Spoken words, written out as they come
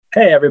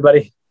Hey,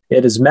 everybody.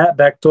 It is Matt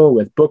Bechtel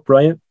with Book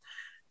Brilliant,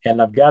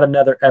 and I've got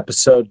another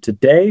episode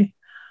today.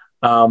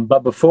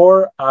 But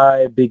before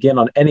I begin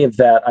on any of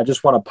that, I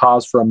just want to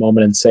pause for a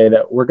moment and say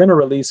that we're going to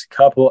release a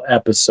couple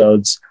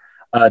episodes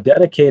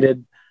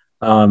dedicated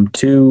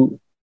to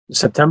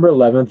September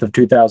 11th of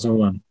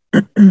 2001.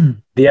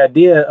 The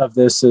idea of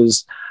this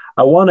is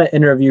I want to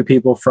interview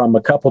people from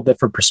a couple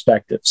different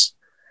perspectives.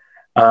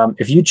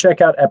 If you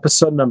check out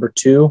episode number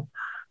 2,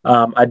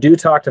 I do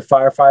talk to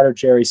firefighter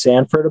Jerry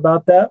Sanford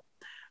about that.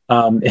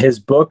 His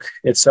book,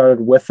 It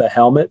Started with a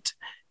Helmet,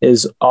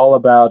 is all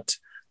about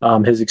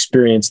his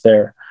experience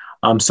there.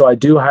 So I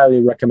do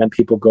highly recommend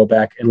people go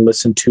back and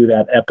listen to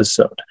that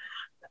episode.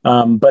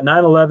 But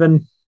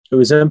 9/11, it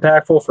was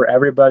impactful for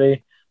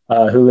everybody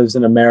who lives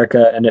in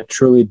America, and it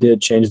truly did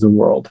change the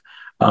world.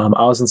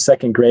 I was in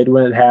second grade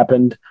when it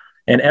happened.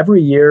 And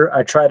every year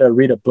I try to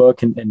read a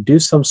book and do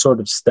some sort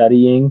of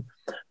studying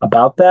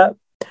about that.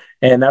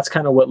 And that's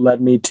kind of what led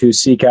me to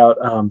seek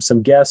out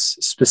some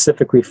guests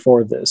specifically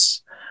for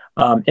this.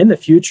 In the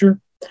future,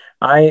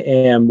 I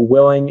am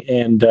willing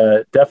and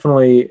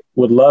definitely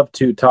would love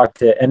to talk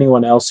to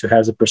anyone else who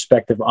has a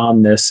perspective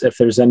on this. If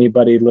there's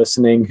anybody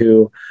listening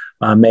who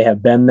may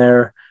have been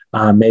there,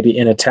 maybe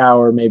in a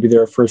tower, maybe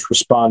they're a first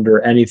responder,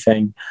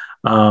 anything.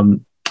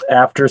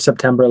 After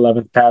September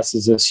 11th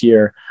passes this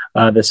year,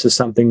 this is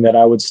something that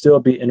I would still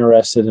be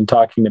interested in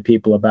talking to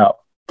people about.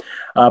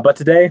 But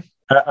today,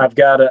 I've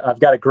got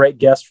a great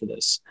guest for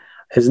this.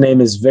 His name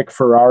is Vic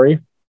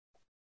Ferrari.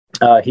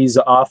 He's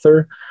the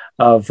author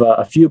of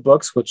a few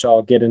books, which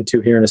I'll get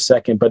into here in a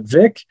second. But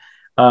Vic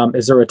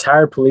is a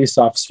retired police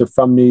officer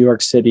from New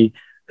York City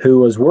who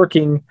was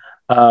working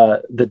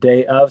the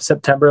day of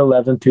September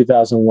 11th,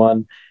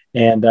 2001,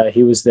 and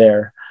he was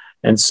there.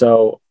 And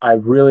so I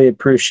really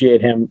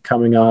appreciate him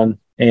coming on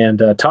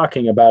and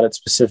talking about it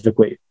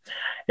specifically.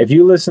 If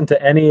you listen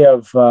to any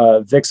of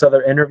Vic's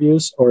other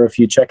interviews, or if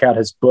you check out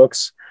his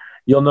books,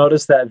 you'll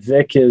notice that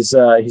Vic is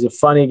he's a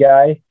funny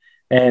guy,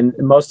 and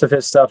most of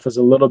his stuff is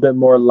a little bit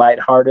more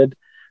lighthearted,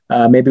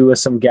 maybe with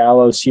some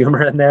gallows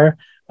humor in there.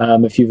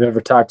 If you've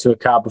ever talked to a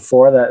cop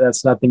before,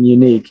 that's nothing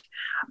unique.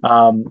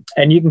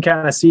 And you can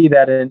kind of see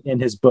that in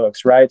his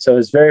books, right? So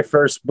his very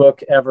first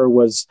book ever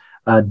was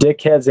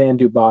Dickheads and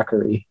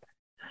Debauchery.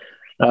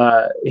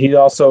 He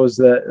also is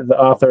the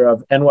author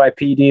of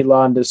NYPD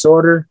Law and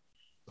Disorder,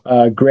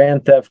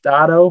 Grand Theft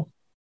Auto,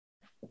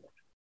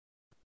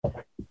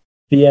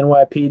 the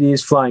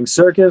NYPD's Flying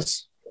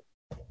Circus,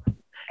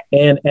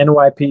 and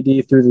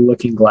NYPD Through the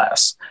Looking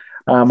Glass.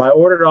 I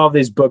ordered all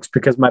these books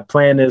because my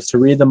plan is to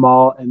read them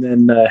all and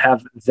then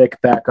have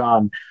Vic back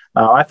on.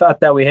 I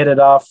thought that we hit it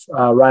off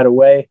right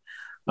away.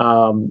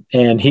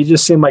 And he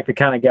just seemed like the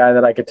kind of guy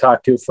that I could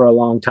talk to for a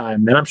long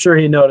time. And I'm sure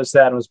he noticed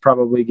that and was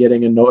probably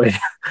getting annoyed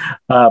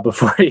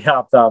before he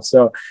hopped off.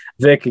 So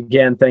Vic,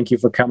 again, thank you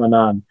for coming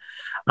on.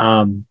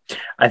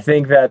 I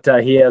think that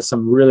he has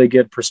some really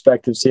good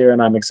perspectives here,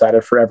 and I'm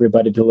excited for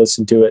everybody to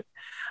listen to it.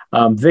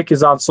 Vic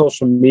is on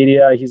social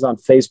media. He's on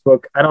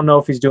Facebook. I don't know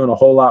if he's doing a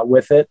whole lot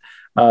with it.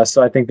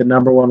 So I think the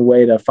number one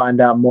way to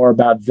find out more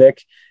about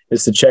Vic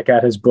is to check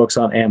out his books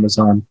on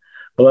Amazon.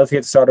 But let's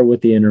get started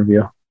with the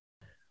interview.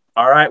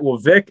 All right. Well,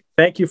 Vic,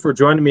 thank you for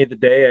joining me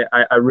today.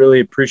 I really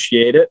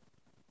appreciate it.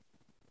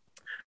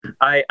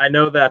 I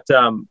know that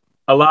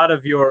a lot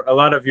of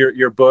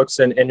your books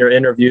and your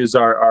interviews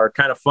are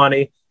kind of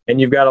funny, and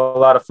you've got a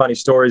lot of funny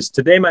stories.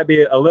 Today might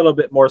be a little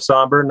bit more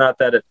somber, not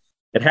that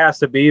it has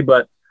to be,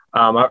 but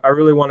I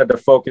really wanted to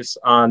focus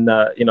on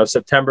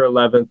September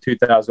 11th,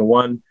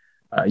 2001.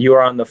 You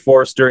were on the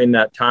force during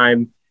that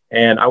time,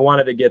 and I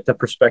wanted to get the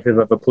perspective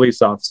of a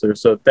police officer.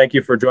 So thank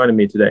you for joining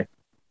me today.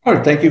 All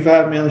right, thank you for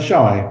having me on the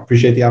show. I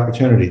appreciate the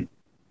opportunity.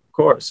 Of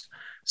course.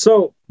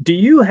 So do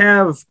you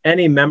have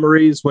any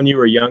memories when you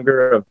were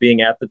younger of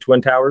being at the Twin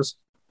Towers?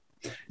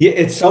 Yeah,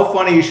 it's so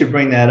funny you should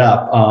bring that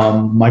up.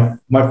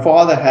 My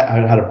father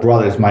had a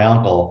brother, who's my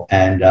uncle,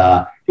 and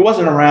he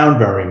wasn't around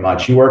very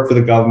much. He worked for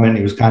the government.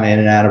 He was kind of in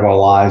and out of our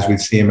lives.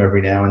 We'd see him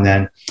every now and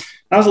then.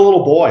 I was a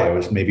little boy. I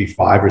was maybe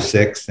 5 or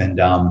 6. And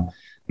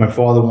my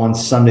father one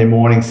Sunday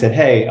morning said,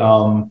 hey,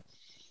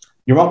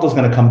 your uncle's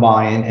going to come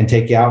by and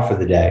take you out for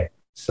the day.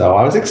 So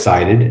I was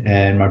excited,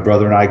 and my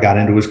brother and I got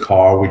into his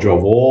car. We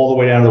drove all the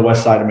way down to the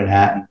west side of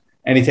Manhattan,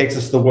 and he takes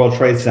us to the World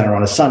Trade Center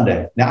on a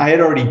Sunday. Now, I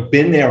had already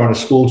been there on a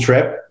school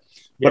trip,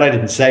 but I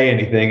didn't say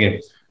anything.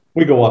 And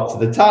we go up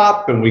to the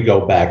top, and we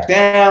go back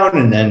down,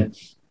 and then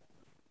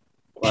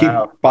he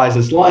buys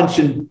us lunch.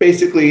 And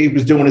basically, he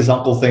was doing his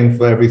uncle thing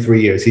for every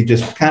 3 years. He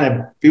just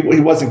he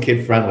wasn't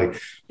kid-friendly,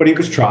 but he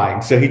was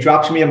trying. So he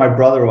drops me and my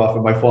brother off,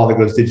 and my father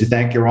goes, did you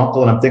thank your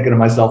uncle? And I'm thinking to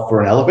myself, for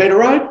an elevator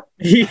ride?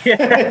 Yeah.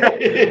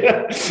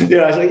 I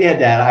was like, yeah,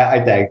 Dad,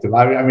 I thanked him.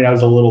 I mean, I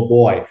was a little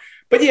boy.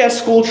 But yeah,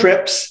 school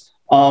trips.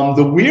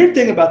 The weird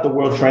thing about the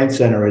World Trade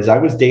Center is I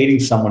was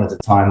dating someone at the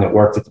time that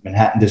worked at the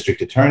Manhattan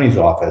District Attorney's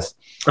Office.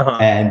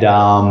 And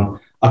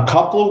a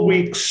couple of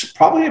weeks,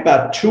 probably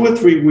about 2 or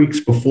 3 weeks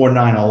before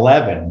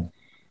 9/11,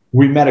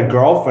 we met a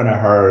girlfriend of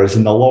hers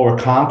in the lower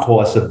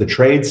concourse of the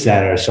Trade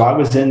Center. So I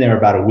was in there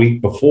about a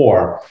week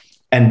before.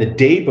 And the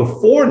day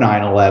before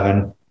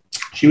 9/11,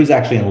 she was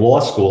actually in law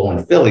school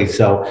in Philly.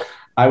 So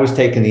I was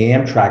taking the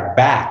Amtrak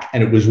back.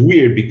 And it was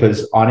weird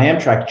because on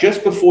Amtrak,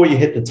 just before you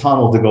hit the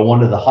tunnel to go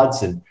under the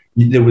Hudson,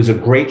 there was a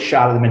great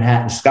shot of the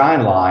Manhattan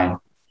skyline.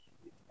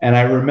 And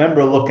I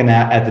remember looking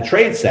at the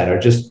Trade Center,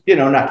 just,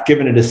 not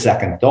giving it a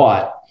second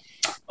thought.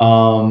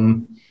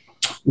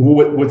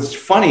 What's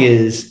funny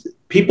is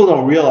people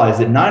don't realize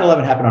that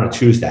 9/11 happened on a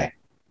Tuesday.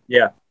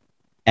 Yeah.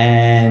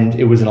 And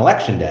it was an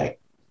election day.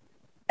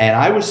 And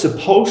I was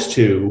supposed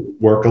to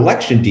work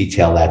election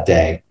detail that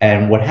day.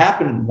 And what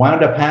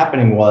wound up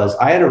happening was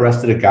I had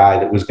arrested a guy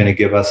that was going to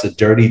give us a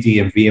dirty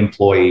DMV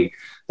employee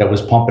that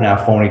was pumping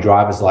out phony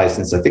driver's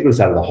license. I think it was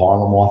out of the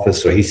Harlem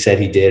office, or he said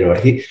he did, or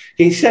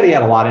he said he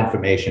had a lot of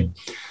information.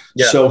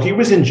 Yeah. So he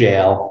was in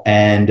jail.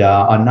 And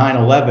on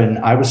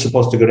 9/11, I was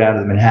supposed to go down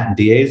to the Manhattan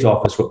DA's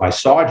office with my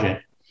sergeant,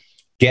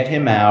 get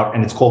him out,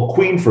 and it's called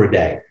Queen for a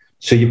day.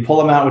 So you pull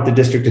him out with the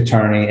district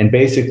attorney, and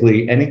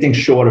basically anything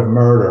short of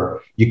murder,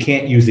 you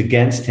can't use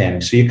against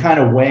him. So you're kind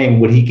of weighing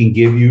what he can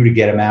give you to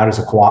get him out as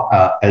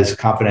a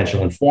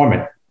confidential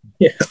informant.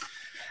 Yeah.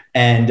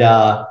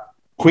 And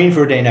Queen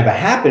for a day never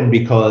happened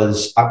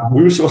because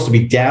we were supposed to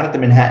be down at the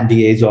Manhattan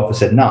DA's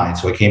office at 9.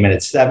 So I came in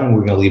at 7. We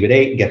were going to leave at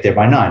 8 and get there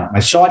by 9. My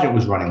sergeant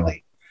was running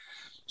late.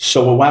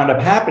 So what wound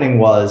up happening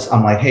was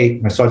I'm like, hey,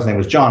 my sergeant's name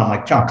was John. I'm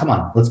like, John, come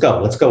on, let's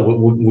go.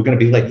 We're going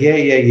to be late.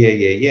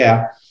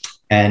 Yeah.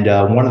 And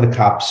one of the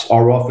cops,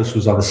 our office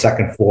was on the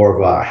second floor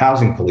of a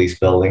housing police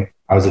building.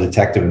 I was a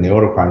detective in the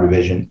auto crime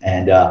division.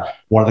 And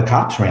one of the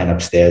cops ran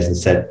upstairs and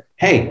said,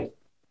 hey,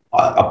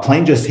 a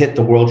plane just hit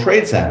the World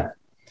Trade Center.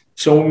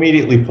 So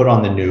immediately put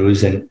on the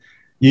news, and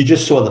you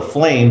just saw the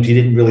flames. You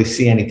didn't really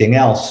see anything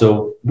else.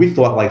 So we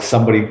thought like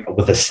somebody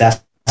with a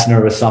Cessna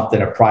or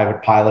something, a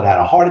private pilot had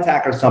a heart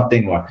attack or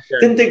something, or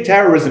didn't think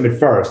terrorism at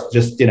first,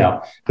 just,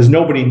 because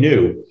nobody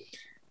knew.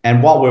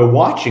 And while we're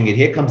watching it,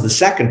 here comes the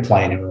second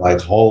plane, and we're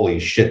like, holy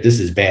shit, this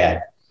is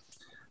bad.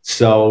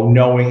 So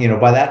knowing,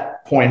 by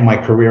that point in my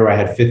career, I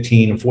had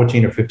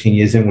 14 or 15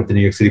 years in with the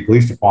New York City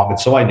Police Department.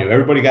 So I knew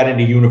everybody got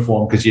into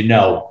uniform because,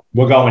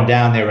 we're going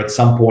down there at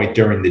some point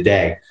during the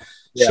day.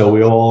 Yeah. So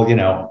we all,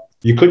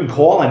 you couldn't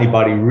call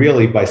anybody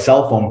really by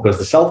cell phone because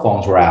the cell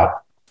phones were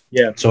out.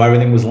 Yeah. So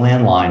everything was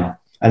landline,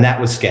 and that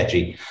was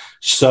sketchy.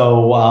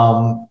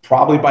 So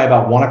probably by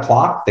about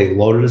 1:00, they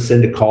loaded us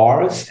into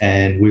cars,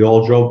 and we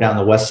all drove down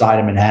the west side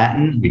of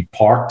Manhattan. We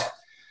parked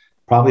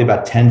probably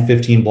about 10,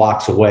 15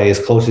 blocks away,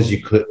 as close as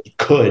you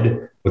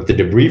could with the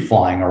debris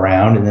flying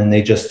around. And then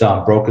they just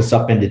broke us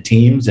up into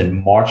teams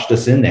and marched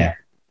us in there.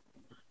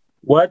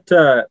 What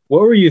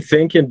were you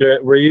thinking?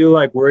 Were you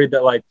worried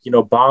that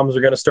bombs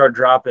are going to start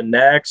dropping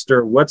next,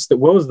 or what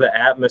was the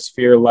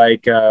atmosphere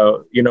like?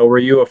 Were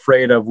you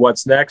afraid of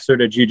what's next, or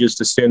did you just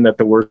assume that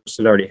the worst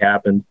had already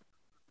happened?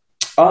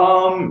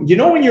 When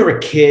you're a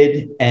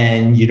kid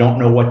and you don't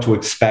know what to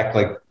expect,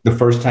 like the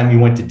first time you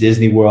went to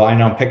Disney World, I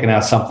know I'm picking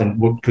out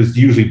something because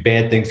usually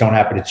bad things don't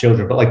happen to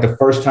children, but like the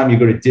first time you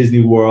go to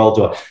Disney World,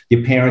 or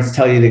your parents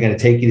tell you they're going to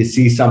take you to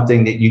see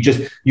something that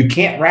you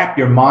can't wrap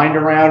your mind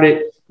around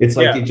it. It's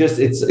like,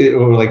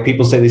 or like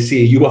people say they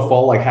see a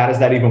UFO, like, how does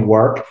that even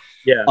work?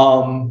 Yeah.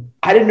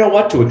 I didn't know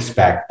what to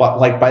expect, but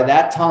like by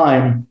that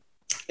time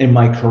in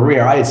my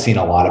career, I had seen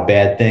a lot of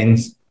bad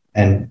things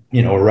and,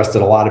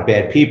 arrested a lot of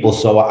bad people.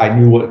 So I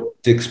knew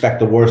what to expect,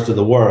 the worst of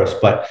the worst,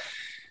 but,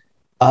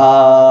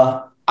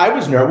 I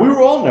was nervous. We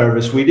were all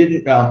nervous. We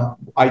didn't,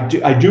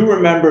 I do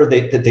remember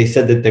that they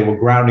said that they were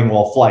grounding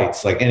all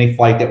flights, like any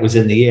flight that was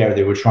in the air,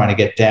 they were trying to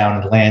get down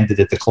and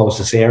landed at the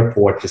closest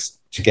airport just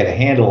to get a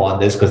handle on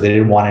this, because they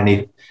didn't want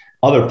any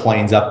other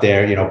planes up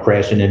there,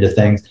 crashing into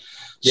things.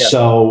 Yeah.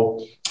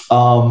 So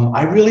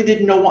I really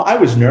didn't know why. I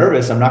was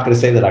nervous. I'm not going to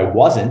say that I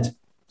wasn't. I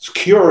was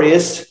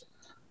curious.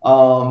 There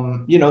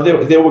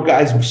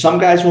were some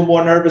guys were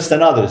more nervous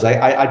than others.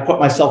 I put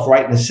myself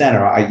right in the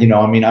center.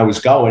 I was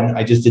going,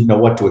 I just didn't know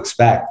what to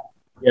expect.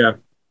 Yeah.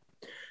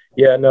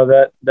 Yeah, no,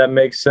 that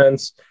makes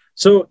sense.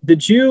 So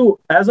did you,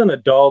 as an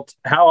adult,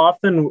 how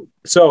often,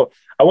 so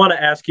I want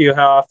to ask you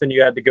how often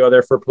you had to go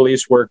there for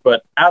police work,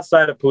 but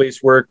outside of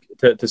police work,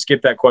 to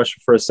skip that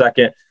question for a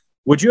second,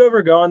 would you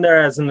ever go in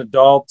there as an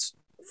adult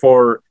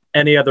for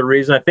any other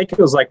reason? I think it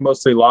was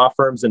mostly law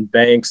firms and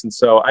banks. And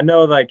so I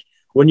know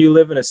when you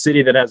live in a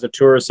city that has a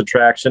tourist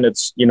attraction,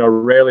 it's,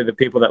 rarely the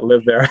people that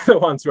live there are the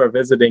ones who are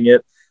visiting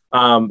it.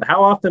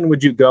 How often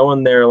would you go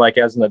in there,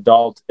 as an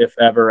adult, if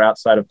ever,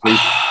 outside of police?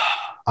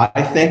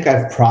 I think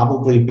I've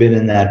probably been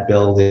in that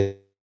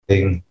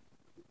building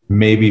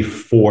maybe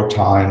 4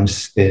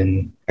 times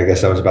I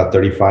guess I was about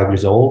 35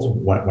 years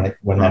old when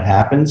that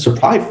happened. So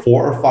probably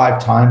 4 or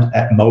 5 times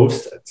at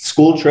most.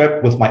 School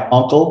trip with my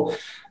uncle.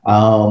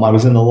 I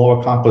was in the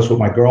lower campus with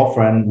my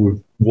girlfriend. We were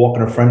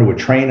walking a friend to a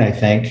train, I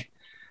think.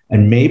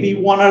 And maybe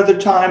one other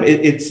time.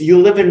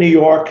 You live in New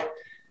York.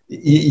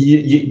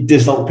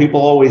 There's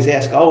people always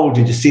ask, oh,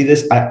 did you see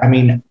this? I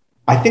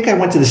think I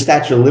went to the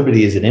Statue of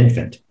Liberty as an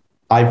infant.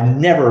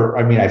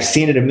 I've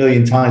seen it a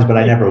million times, but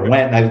I never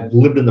went. I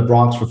lived in the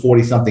Bronx for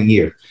 40 something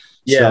years.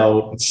 Yeah.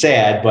 So it's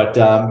sad, but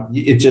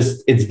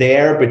it's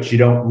there, but you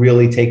don't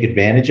really take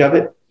advantage of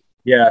it.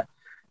 Yeah.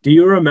 Do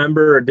you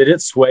remember, did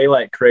it sway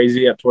like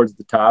crazy up towards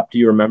the top? Do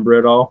you remember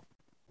it all?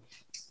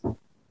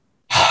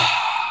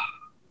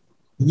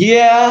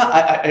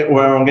 Yeah,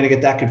 well, I'm going to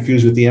get that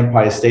confused with the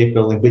Empire State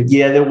Building, but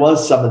yeah, there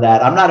was some of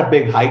that. I'm not a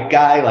big height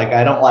guy. Like,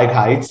 I don't like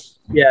heights.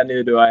 Yeah,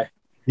 neither do I.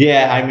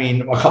 Yeah, I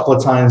mean, a couple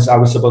of times I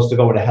was supposed to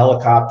go in a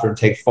helicopter and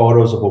take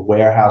photos of a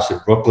warehouse in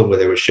Brooklyn where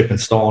they were shipping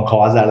stolen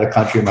cars out of the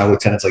country. My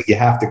lieutenant's like, you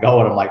have to go.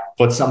 And I'm like,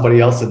 put somebody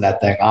else in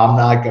that thing. I'm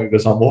not going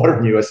because I'm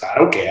ordering you. I said, I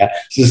don't care.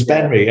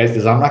 Suspend me. I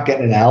says, I'm not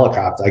getting in a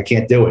helicopter. I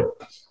can't do it.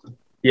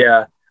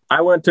 Yeah. I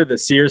went to the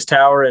Sears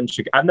Tower in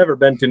Chicago. I've never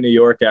been to New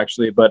York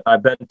actually, but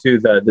I've been to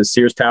the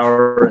Sears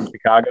Tower in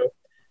Chicago,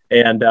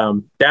 and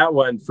that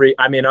one free.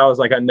 I mean, I was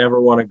like, I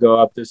never want to go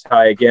up this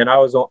high again. I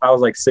was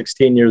like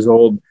 16 years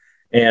old,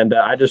 and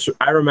I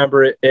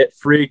remember it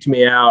freaked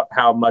me out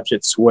how much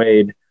it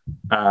swayed.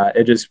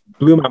 It just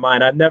blew my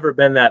mind. I've never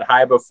been that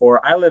high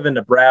before. I live in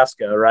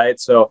Nebraska, right?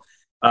 So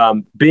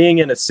being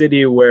in a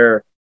city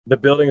where the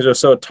buildings are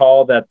so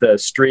tall that the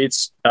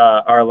streets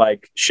are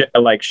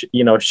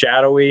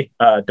shadowy,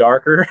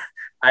 darker.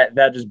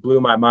 That just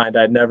blew my mind.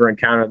 I'd never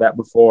encountered that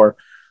before.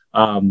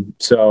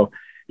 So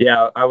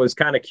yeah, I was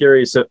kind of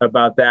curious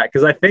about that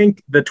because I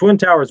think the Twin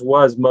Towers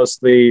was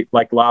mostly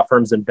like law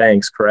firms and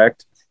banks,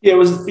 correct? Yeah, it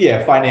was,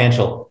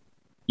 financial.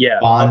 Yeah.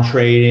 Bond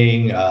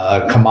trading,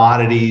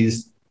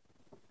 commodities.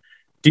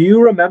 Do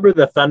you remember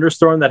the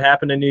thunderstorm that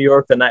happened in New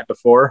York the night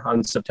before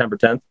on September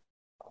 10th?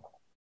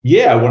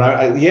 Yeah,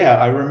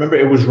 I remember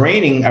it was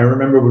raining. I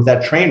remember with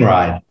that train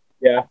ride.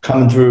 Yeah,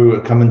 coming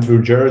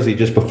through Jersey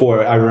just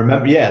before. I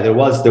remember. Yeah, there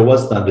was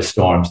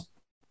thunderstorms.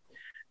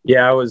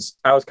 Yeah, I was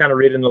kind of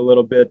reading a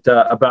little bit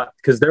about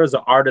because there was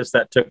an artist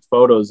that took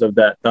photos of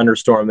that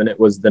thunderstorm, and it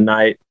was the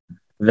night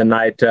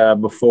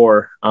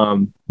before.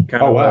 Kind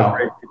of a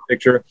great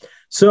picture.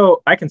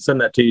 So I can send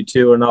that to you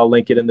too, and I'll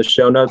link it in the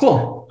show notes.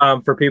 Cool.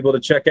 For people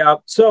to check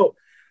out. So.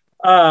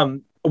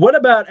 What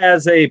about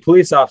as a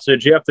police officer?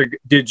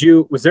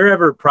 Was there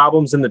ever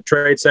problems in the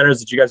trade centers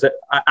that you guys,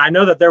 I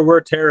know that there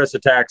were terrorist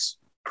attacks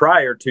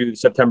prior to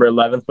September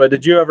 11th, but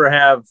did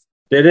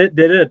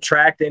it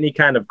attract any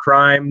kind of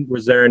crime?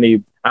 Was there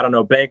any, I don't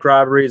know, bank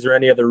robberies or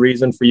any other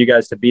reason for you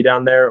guys to be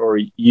down there or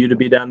you to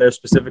be down there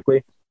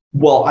specifically?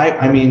 Well,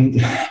 I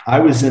mean,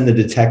 I was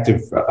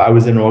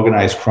in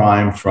organized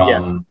crime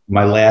from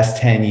my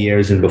last 10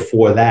 years. And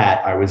before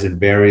that, I was in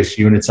various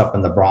units up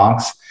in the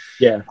Bronx.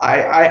 Yeah,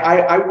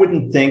 I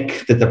wouldn't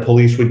think that the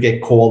police would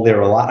get called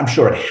there a lot. I'm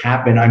sure it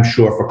happened. I'm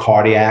sure for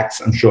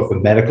cardiacs. I'm sure for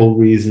medical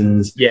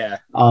reasons. Yeah.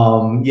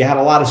 You had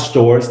a lot of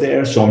stores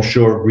there, so I'm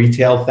sure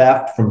retail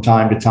theft from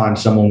time to time.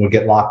 Someone would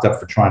get locked up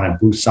for trying to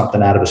boost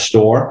something out of a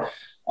store.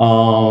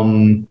 I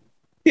mean,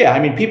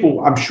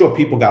 I'm sure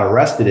people got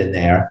arrested in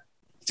there.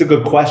 It's a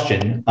good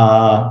question.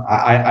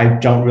 I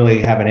don't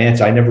really have an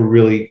answer. I never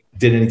really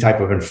did any type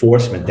of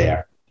enforcement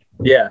there.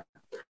 Yeah.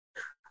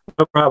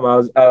 No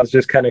problem. I was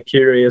just kind of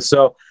curious.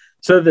 So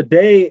the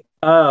day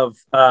of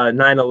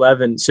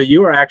 9/11, so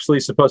you were actually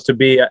supposed to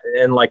be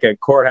in like a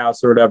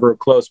courthouse or whatever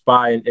close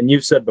by, and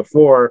you've said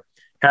before,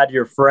 had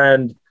your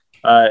friend,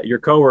 your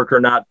coworker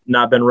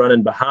not been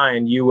running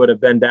behind, you would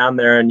have been down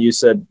there, and you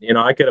said,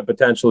 I could have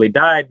potentially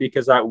died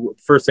because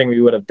first thing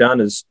we would have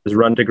done is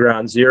run to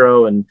ground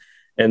zero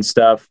and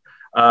stuff.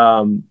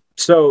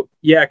 So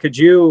yeah, could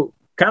you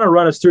kind of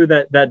run us through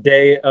that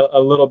day a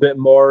little bit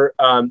more?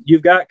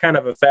 You've got kind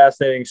of a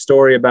fascinating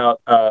story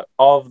about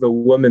all of the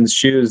women's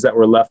shoes that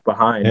were left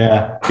behind.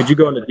 Yeah. Could you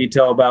go into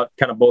detail about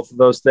kind of both of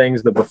those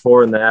things, the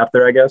before and the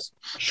after, I guess?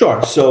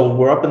 Sure. So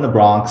we're up in the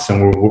Bronx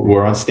and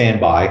we're on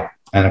standby,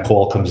 and a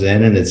call comes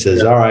in and it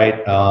says, all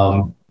right,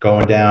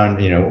 going down,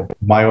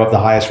 the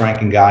highest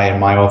ranking guy in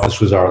my office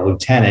was our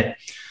lieutenant.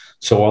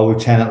 So our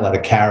lieutenant led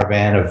a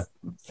caravan of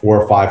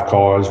 4 or 5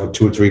 cars with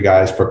 2 or 3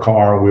 guys per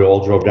car. We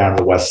all drove down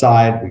to the west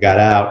side. We got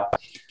out.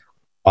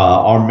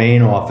 Our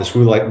main office,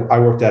 I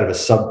worked out of a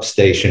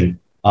substation.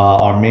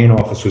 Our main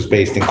office was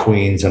based in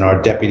Queens, and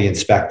our deputy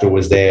inspector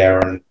was there,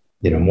 and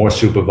more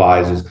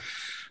supervisors.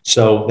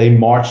 So they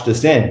marched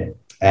us in,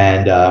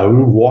 and we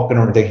were walking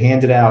around. They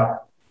handed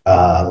out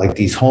like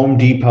these Home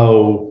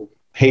Depot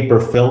paper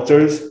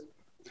filters.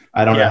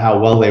 I don't know how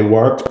well they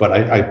worked, but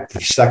the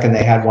second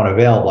they had one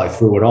available, I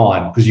threw it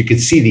on because you could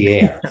see the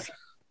air.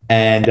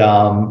 And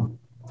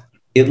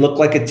it looked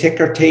like a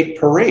ticker tape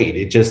parade.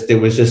 It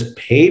was just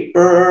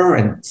paper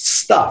and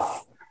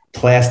stuff,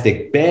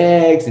 plastic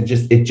bags, and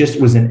it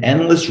just was an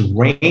endless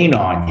rain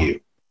on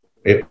you.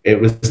 It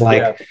was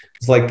like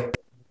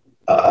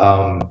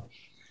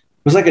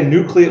a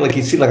nuclear, like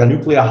you see like a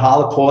nuclear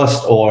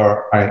holocaust,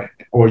 or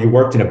you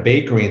worked in a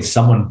bakery and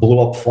someone blew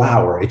up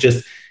flour.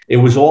 It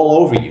was all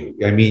over you.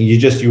 I mean,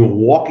 you were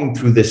walking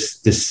through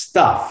this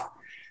stuff.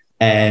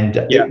 And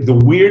the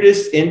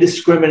weirdest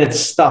indiscriminate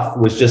stuff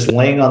was just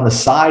laying on the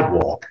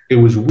sidewalk. It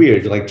was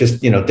weird. Like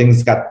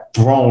things got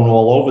thrown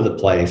all over the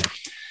place.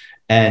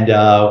 And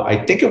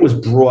I think it was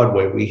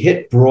Broadway. We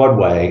hit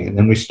Broadway and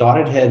then we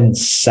started heading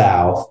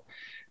south.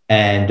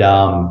 And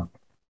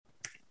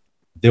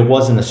There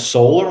wasn't a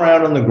soul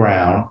around on the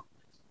ground,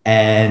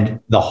 and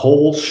the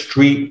whole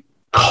street,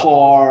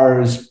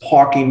 cars,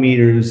 parking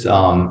meters.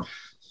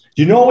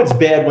 You know it's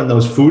bad when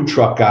those food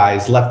truck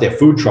guys left their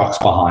food trucks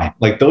behind.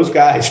 Like those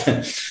guys,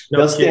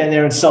 they'll stand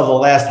there and sell the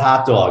last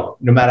hot dog,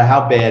 no matter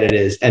how bad it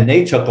is. And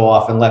they took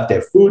off and left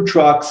their food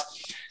trucks,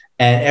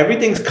 and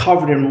everything's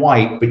covered in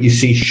white, but you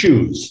see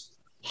shoes,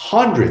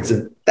 hundreds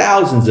and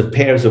thousands of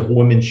pairs of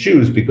women's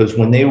shoes, because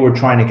when they were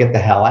trying to get the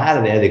hell out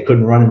of there, they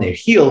couldn't run in their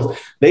heels.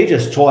 They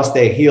just tossed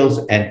their heels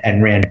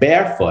and ran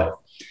barefoot.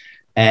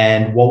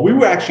 And while we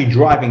were actually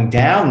driving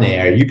down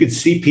there, you could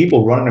see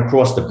people running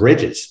across the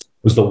bridges.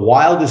 It was the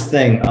wildest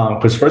thing,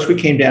 because first we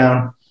came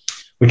down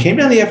the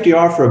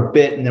FDR for a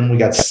bit, and then we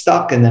got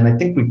stuck, and then I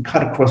think we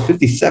cut across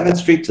 57th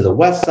Street to the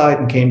west side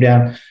and came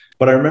down.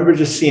 But I remember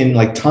just seeing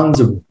like tons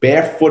of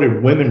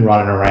barefooted women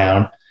running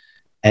around,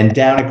 and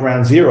down at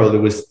Ground Zero, there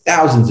was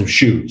thousands of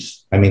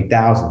shoes. I mean,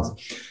 thousands.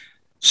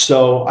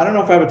 So I don't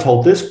know if I ever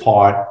told this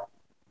part,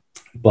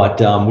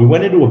 but we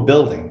went into a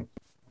building.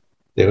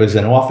 There was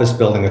an office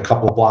building a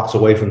couple of blocks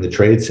away from the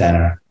trade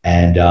center.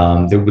 And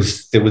there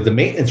was the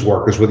maintenance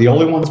workers were the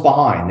only ones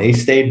behind. They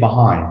stayed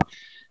behind.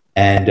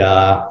 And,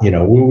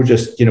 we were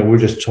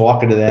just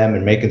talking to them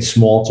and making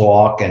small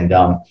talk. And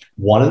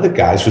one of the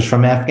guys was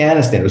from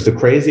Afghanistan. It was the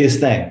craziest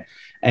thing.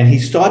 And he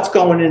starts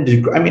going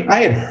into,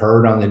 I had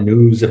heard on the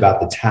news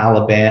about the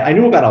Taliban. I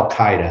knew about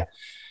Al-Qaeda.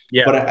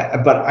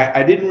 Yeah. But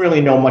I didn't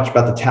really know much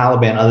about the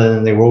Taliban other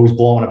than they were always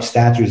blowing up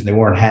statues and they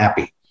weren't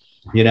happy,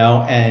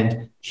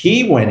 and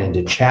he went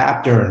into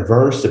chapter and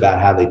verse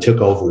about how they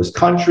took over his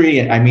country.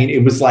 And I mean,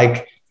 it was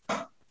like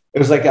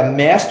a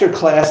master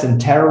class in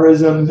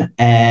terrorism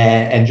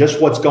and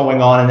just what's going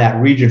on in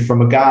that region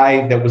from a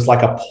guy that was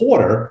like a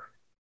porter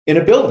in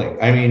a building.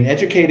 I mean,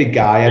 educated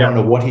guy. I don't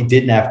know what he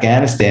did in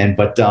Afghanistan,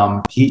 but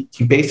he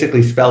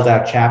basically spelled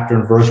out chapter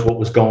and verse what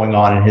was going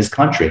on in his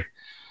country.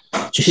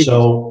 Jeez.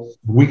 So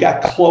we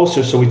got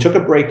closer. So we took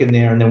a break in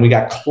there, and then we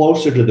got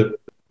closer.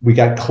 We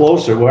got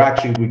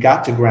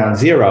to Ground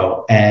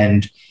Zero,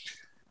 and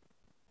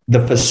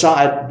the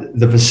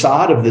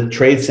facade of the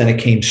trade center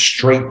came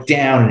straight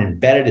down and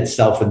embedded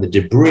itself in the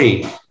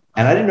debris.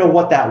 And I didn't know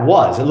what that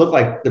was. It looked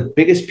like the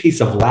biggest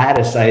piece of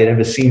lattice I had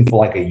ever seen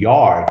for like a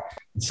yard.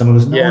 And someone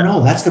was,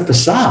 no, that's the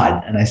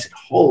facade. And I said,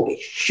 holy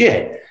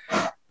shit.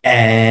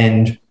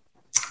 And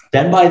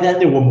then by then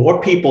there were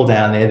more people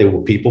down there. There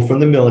were people from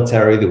the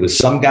military. There was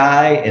some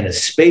guy in a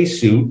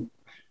spacesuit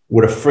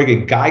with a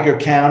friggin' Geiger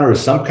counter or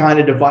some kind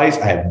of device.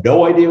 I have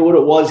no idea what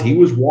it was. He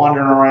was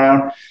wandering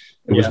around.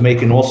 It was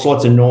making all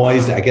sorts of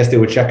noise. I guess they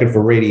were checking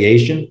for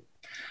radiation.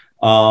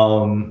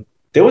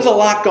 There was a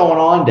lot going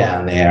on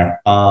down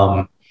there.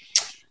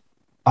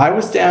 I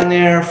was down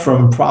there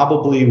from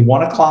probably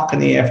 1:00 in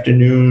the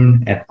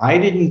afternoon, and I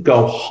didn't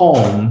go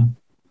home.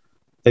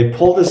 They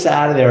pulled us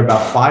out of there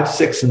about 5,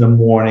 6 in the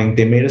morning.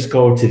 They made us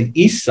go to the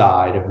east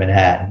side of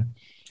Manhattan,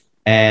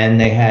 and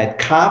they had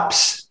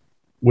cops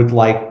with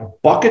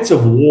like buckets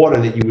of water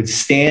that you would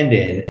stand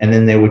in, and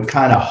then they would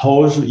kind of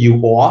hose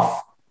you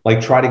off, like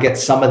try to get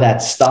some of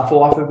that stuff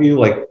off of you,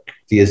 like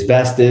the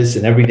asbestos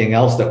and everything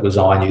else that was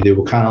on you. They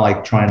were kind of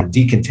like trying to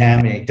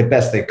decontaminate the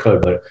best they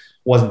could, but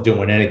wasn't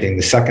doing anything.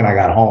 The second I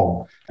got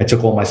home, I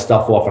took all my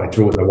stuff off and I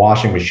threw it in the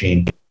washing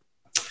machine.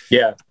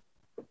 Yeah.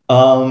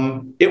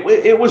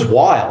 It was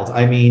wild.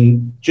 I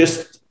mean,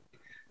 just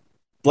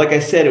like I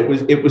said,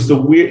 it was the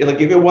weird,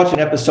 like if you watch an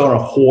episode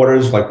of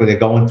Hoarders, like where they're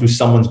going through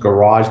someone's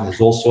garage and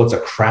there's all sorts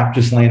of crap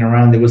just laying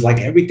around. There was like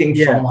everything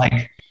from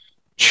like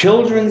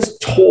children's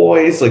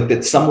toys, like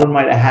that someone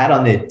might've had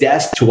on their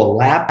desk, to a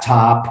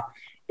laptop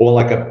or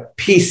like a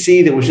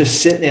PC that was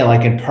just sitting there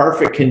like in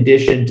perfect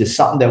condition, to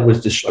something that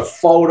was just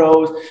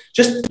photos.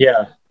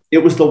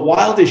 It was the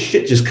wildest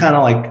shit, just kind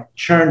of like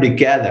churned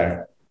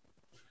together.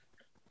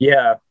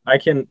 Yeah, I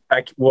can't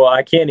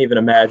even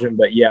imagine,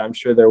 but yeah, I'm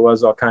sure there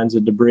was all kinds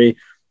of debris.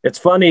 It's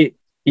funny,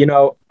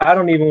 I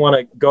don't even want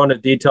to go into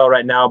detail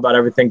right now about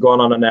everything going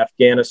on in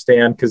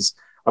Afghanistan, because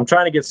I'm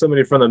trying to get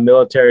somebody from the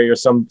military or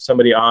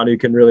somebody on who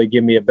can really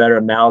give me a better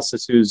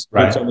analysis, who's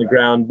on the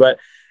ground. But,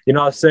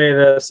 I'll say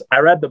this. I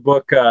read the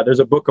book. There's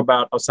a book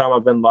about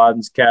Osama bin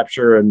Laden's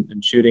capture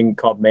and shooting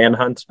called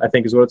Manhunt, I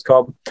think is what it's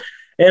called.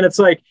 And it's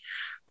like,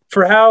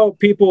 for how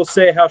people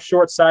say how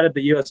short-sighted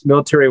the U.S.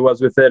 military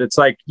was with it, it's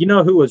like,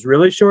 who was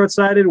really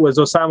short-sighted was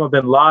Osama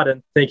bin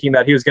Laden, thinking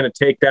that he was going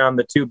to take down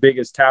the 2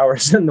 biggest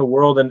towers in the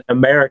world in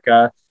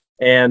America,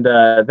 and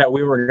that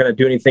we weren't going to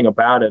do anything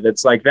about it.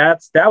 It's like that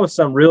was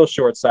some real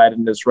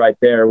short-sightedness right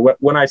there.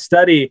 When I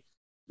study,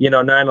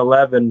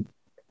 9/11,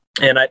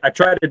 and I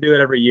try to do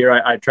it every year,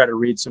 I try to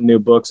read some new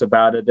books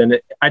about it,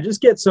 and I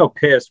just get so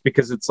pissed,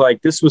 because it's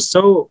like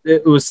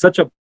it was such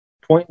a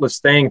pointless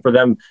thing for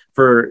them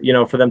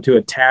to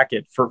attack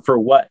it for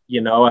what,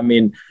 I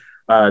mean,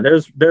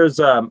 there's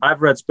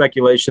I've read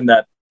speculation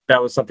that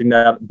was something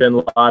that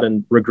bin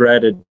Laden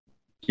regretted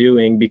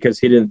doing, because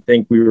he didn't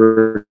think we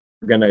were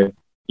going to,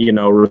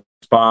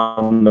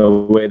 respond the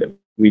way that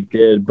we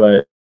did.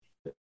 But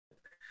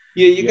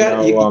you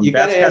got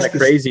to ask. Kind of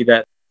crazy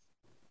that.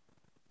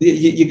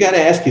 you got to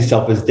ask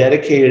yourself, as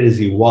dedicated as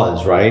he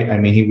was, right? I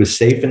mean, he was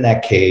safe in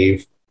that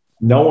cave.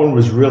 No one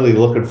was really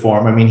looking for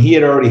him. I mean, he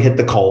had already hit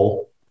the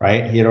coal,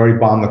 right? He had already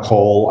bombed the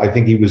coal. I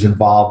think he was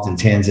involved in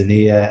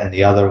Tanzania and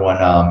the other one.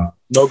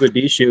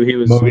 Mogadishu, he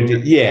was.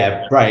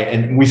 Yeah, right.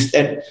 And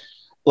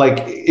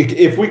like,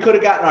 if we could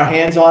have gotten our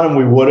hands on him,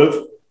 we would have.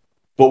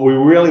 But we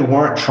really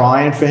weren't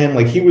trying for him.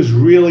 Like, he was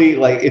really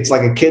like, it's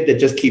like a kid that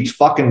just keeps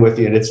fucking with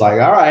you. And it's like,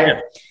 all right.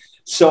 Yeah.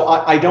 So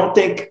I don't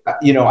think,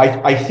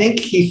 I think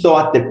he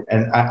thought that,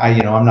 and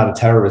I'm not a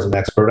terrorism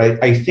expert.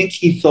 I think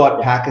he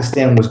thought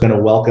Pakistan was going to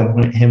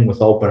welcome him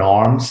with open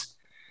arms.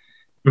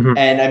 Mm-hmm.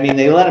 And I mean,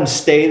 they let him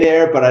stay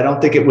there, but I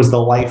don't think it was the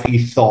life he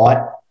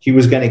thought he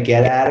was going to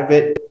get out of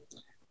it.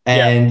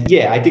 And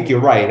yeah, I think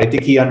you're right. I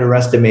think he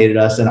underestimated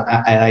us. And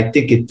I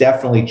think it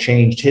definitely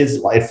changed his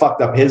life. It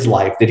fucked up his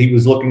life, that he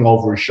was looking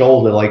over his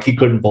shoulder. Like, he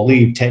couldn't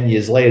believe 10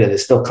 years later, they're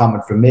still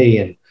coming for me.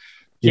 And,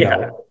 you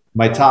know,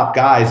 my top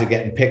guys are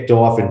getting picked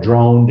off and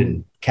droned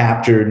and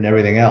captured and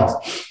everything else.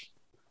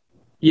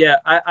 Yeah,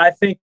 I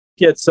think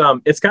it's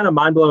kind of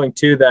mind-blowing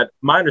too, that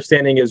my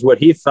understanding is what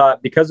he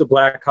thought, because of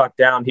Black Hawk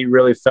Down, he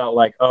really felt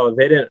like, oh,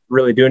 they didn't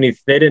do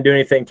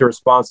anything to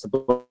respond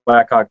to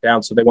Black Hawk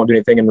Down, so they won't do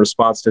anything in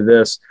response to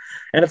this.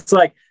 And it's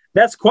like,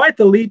 that's quite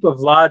the leap of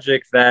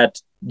logic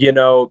that, you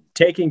know,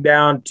 taking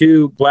down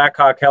 2 Black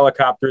Hawk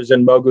helicopters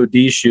in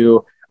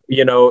Mogadishu,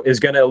 you know, is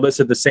going to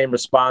elicit the same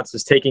response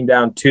as taking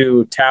down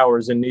 2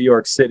 towers in New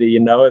York City. You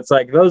know, it's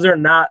like, those are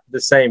not the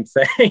same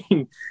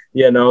thing,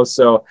 you know?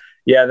 So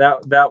yeah,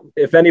 that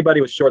if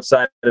anybody was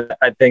short-sighted,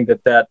 I think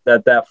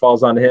that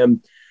falls on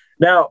him.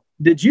 Now,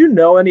 did you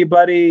know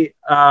anybody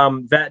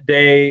that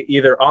day,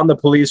 either on the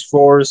police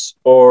force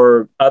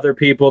or other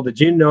people? Did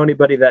you know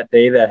anybody that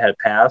day that had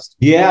passed?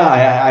 Yeah,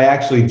 I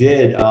actually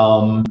did.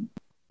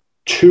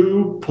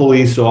 2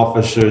 police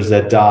officers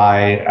that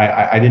died.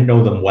 I didn't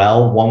know them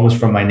well. One was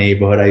from my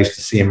neighborhood. I used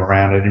to see him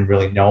around. I didn't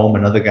really know him.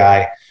 Another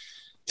guy,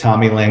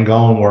 Tommy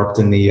Langone, worked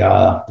in the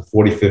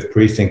 45th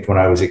precinct when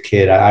I was a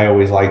kid. I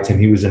always liked him.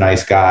 He was a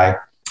nice guy.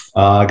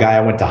 A guy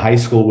I went to high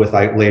school with,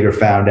 I later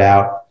found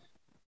out,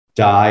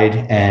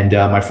 died. And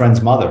my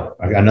friend's mother,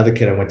 another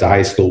kid I went to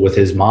high school with,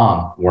 his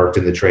mom worked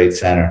in the Trade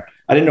Center.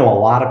 I didn't know a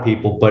lot of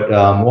people, but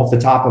off the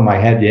top of my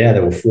head, yeah,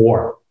 there were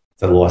 4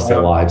 that lost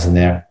their lives in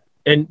there.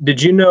 And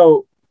did you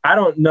know, I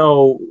don't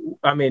know,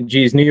 I mean,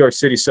 geez, New York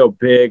City's so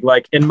big.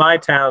 Like, in my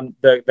town,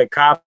 the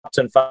cops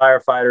and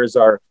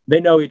firefighters they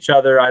know each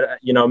other.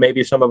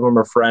 Maybe some of them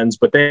are friends,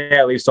 but they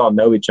at least all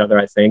know each other,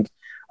 I think.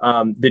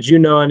 Did you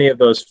know any of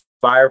those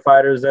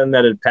firefighters then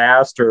that had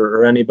passed,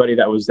 or anybody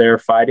that was there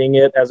fighting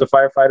it as a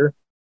firefighter?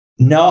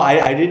 No,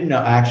 I didn't know.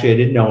 Actually, I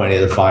didn't know any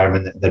of the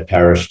firemen that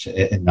perished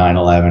in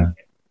 9/11.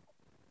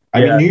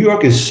 I mean, New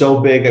York is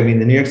so big. I mean,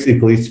 the New York City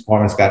Police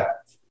Department's got,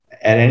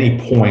 at any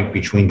point,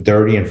 between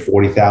 30 and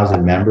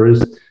 40,000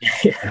 members.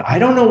 I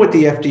don't know what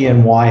the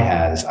FDNY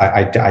has.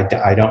 I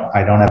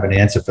don't have an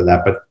answer for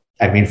that. But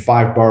I mean,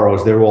 5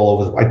 boroughs, they're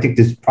all over. I think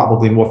there's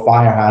probably more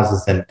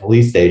firehouses than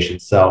police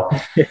stations. So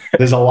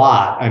there's a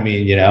lot. I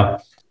mean, you know.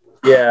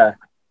 Yeah.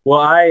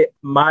 Well,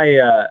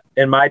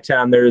 in my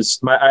town,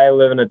 I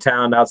live in a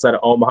town outside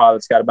of Omaha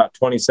that's got about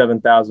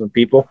 27,000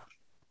 people.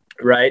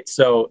 Right.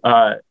 So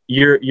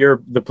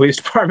the police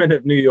department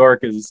of New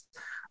York is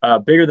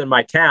bigger than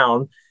my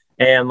town.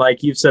 And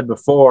like you've said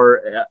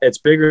before, it's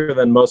bigger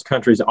than most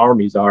countries'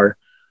 armies are.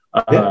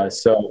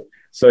 So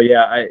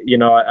yeah,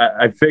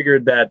 I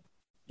figured that,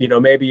 you know,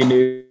 maybe you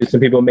knew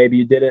some people, maybe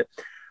you didn't.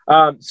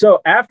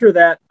 So after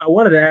that, I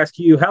wanted to ask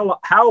you,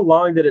 how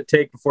long did it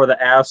take before the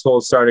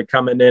assholes started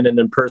coming in and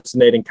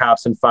impersonating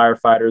cops and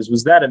firefighters?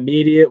 Was that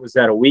immediate? Was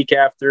that a week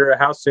after?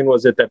 How soon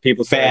was it that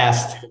people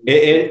fast?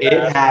 It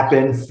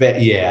happened.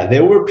 Yeah,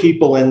 there were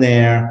people in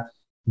there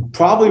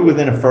probably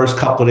within the first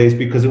couple of days,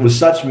 because it was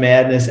such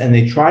madness, and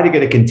they tried to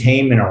get a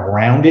containment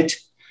around it.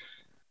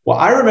 Well,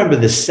 I remember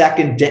the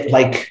second day,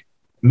 like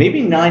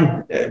maybe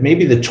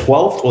the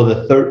 12th or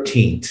the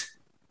 13th.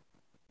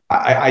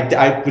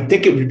 I would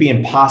think it would be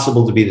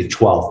impossible to be the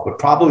 12th, but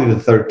probably the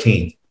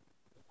 13th.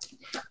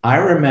 I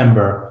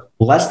remember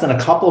less than a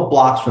couple of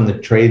blocks from the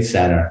Trade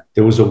Center,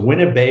 there was a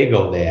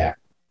Winnebago there.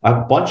 A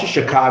bunch of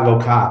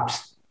Chicago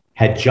cops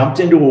had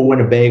jumped into a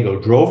Winnebago,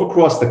 drove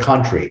across the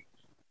country,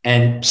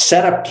 and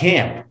set up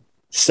camp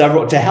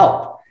to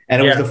help.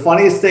 And it was the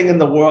funniest thing in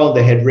the world.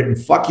 They had written,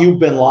 "Fuck you,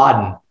 Bin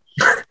Laden."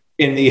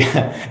 In the,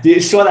 you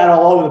saw that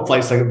all over the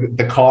place. Like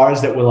the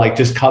cars that were like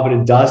just covered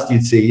in dust,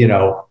 you'd see, you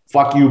know,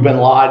 "Fuck you, Bin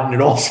Laden,"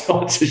 and all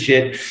sorts of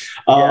shit.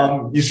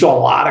 You saw a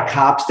lot of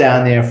cops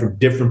down there from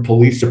different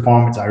police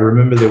departments. I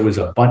remember there was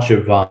a bunch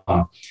of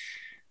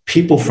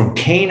people from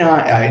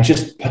canine,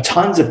 just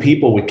tons of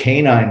people with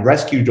canine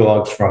rescue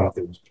dogs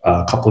there was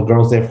a couple of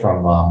girls there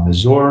from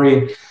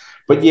Missouri.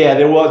 But yeah,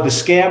 there were the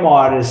scam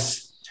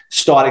artists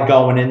started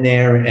going in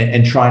there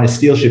and trying to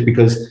steal shit,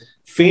 because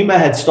FEMA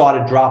had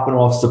started dropping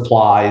off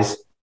supplies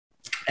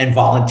and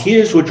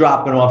volunteers were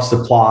dropping off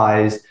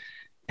supplies.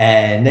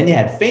 And then you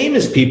had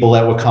famous people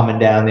that were coming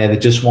down there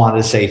that just wanted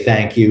to say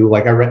thank you.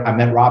 Like I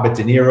met Robert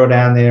De Niro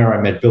down there.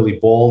 I met Billy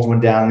Baldwin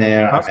down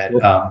there.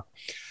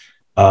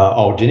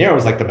 De Niro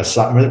was like the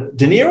Messiah.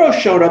 De Niro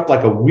showed up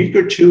like a week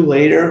or two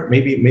later,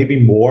 maybe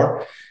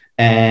more.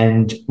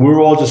 And we were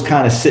all just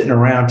kind of sitting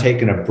around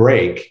taking a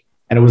break.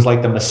 And it was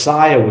like the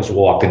Messiah was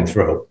walking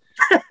through.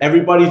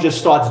 Everybody just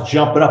starts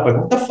jumping up like,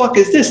 what the fuck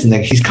is this? And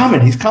then he's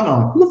coming. I'm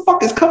like, who the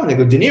fuck is coming? They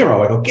go, De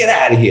Niro. I go, get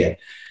out of here.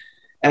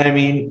 And I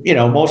mean,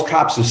 most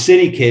cops are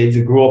city kids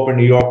who grew up in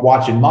New York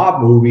watching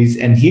mob movies.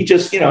 And he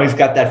just, he's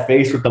got that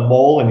face with the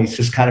mole and he's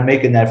just kind of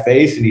making that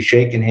face and he's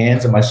shaking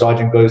hands. And my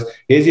sergeant goes,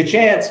 here's your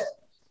chance.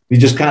 He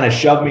just kind of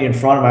shoved me in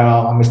front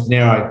of Mr. De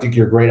Niro. I think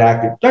you're a great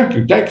actor.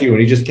 Thank you. And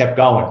he just kept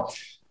going.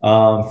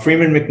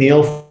 Freeman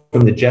McNeil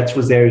from the Jets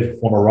was there. He's a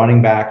former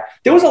running back.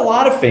 There was a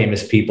lot of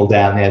famous people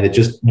down there that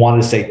just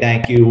wanted to say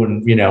thank you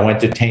and,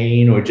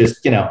 entertain or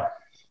just,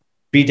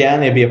 be down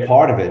there, be a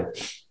part of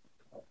it.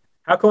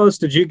 How close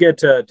did you get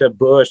to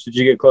Bush? Did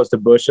you get close to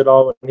Bush at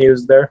all when he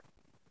was there?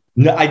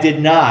 No, I did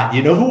not.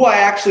 You know who I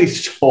actually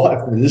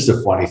saw? This is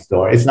a funny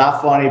story. It's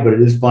not funny, but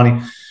it is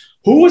funny.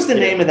 Who was the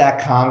name of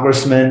that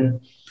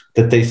congressman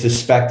that they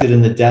suspected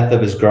in the death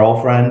of his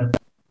girlfriend?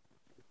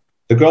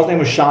 The girl's name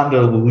was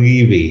Chandra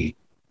Levy.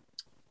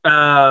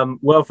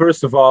 Well,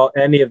 first of all,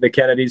 any of the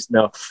Kennedys?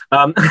 No.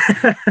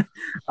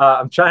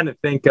 I'm trying to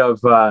think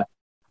of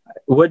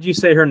what did you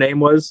say her name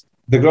was?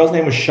 The girl's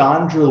name was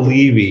Chandra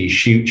Levy.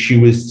 She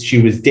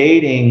was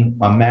dating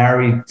a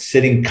married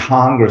sitting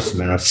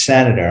congressman or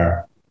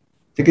senator.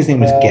 I think his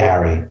name was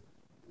Gary.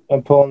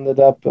 I'm pulling it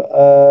up.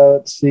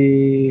 Let's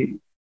see.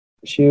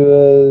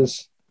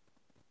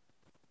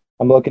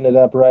 I'm looking it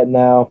up right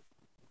now.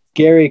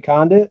 Gary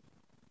Condit?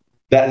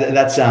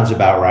 That sounds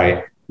about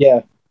right.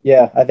 Yeah,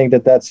 I think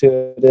that's who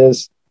it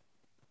is.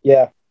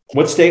 Yeah.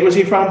 What state was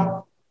he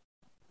from?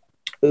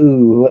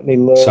 Ooh, let me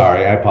look.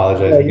 Sorry, I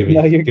apologize.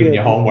 You're giving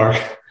you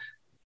homework.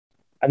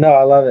 I know,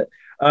 I love it.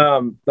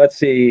 Let's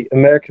see.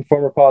 American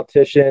former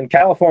politician,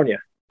 California.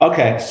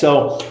 Okay,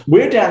 so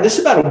we're down. This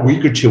is about a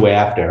week or two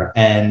after,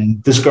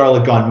 and this girl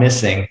had gone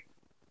missing.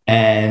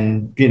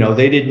 And,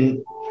 they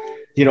didn't,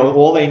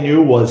 all they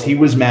knew was he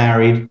was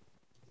married.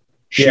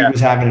 She was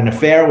having an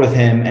affair with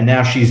him, and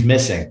now she's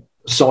missing.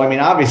 So, I mean,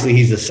 obviously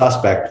he's a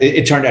suspect.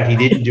 It turned out he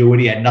didn't do it.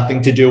 He had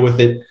nothing to do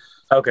with it.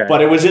 Okay.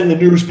 But it was in the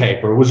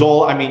newspaper. It was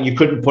all, I mean, you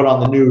couldn't put on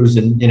the news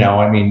and,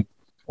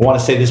 I want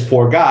to say this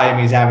poor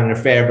guy, he's having an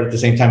affair, but at the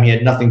same time, he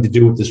had nothing to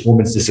do with this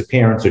woman's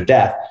disappearance or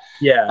death.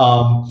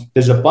 Yeah.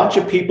 There's a bunch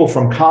of people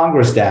from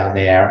Congress down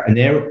there, and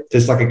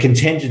there's like a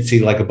contingency,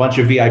 like a bunch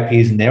of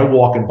VIPs, and they're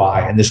walking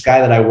by. And this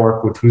guy that I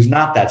work with, who's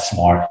not that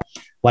smart,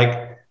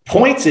 like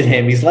points at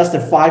him. He's less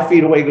than 5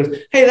 feet away. He goes,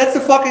 hey, that's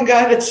the fucking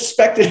guy that's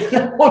suspected in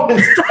that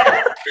woman's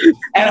death.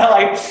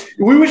 And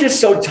we were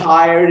just so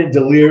tired and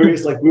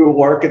delirious. Like we were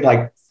working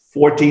like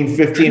 14,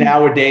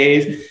 15-hour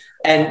days.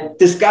 And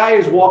this guy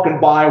is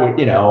walking by with,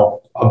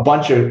 a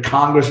bunch of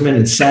congressmen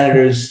and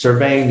senators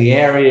surveying the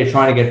area,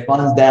 trying to get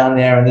funds down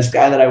there. And this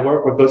guy that I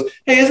work with goes,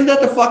 hey, isn't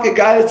that the fucking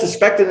guy that's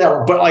suspected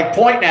that? But like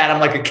pointing at him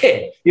like a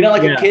kid,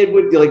 a kid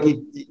would like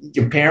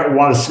your parent would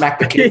want to smack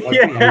the kid.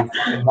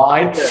 Like,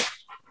 mind.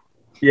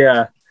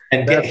 Yeah.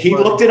 And he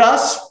looked at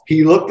us,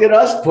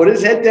 put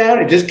his head down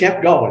and just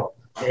kept going.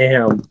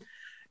 Damn.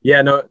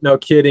 Yeah, no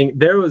kidding.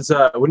 There was,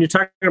 when you're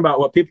talking about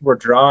what people were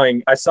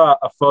drawing, I saw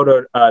a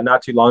photo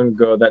not too long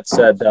ago that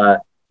said,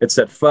 it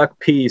said, fuck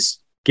peace,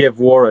 give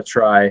war a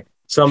try.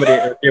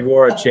 Somebody give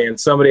war a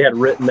chance. Somebody had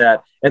written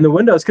that in the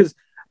windows. Cause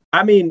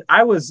I mean,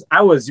 I was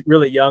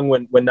really young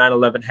when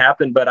 9/11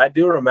 happened, but I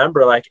do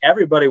remember like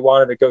everybody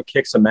wanted to go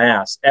kick some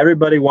ass.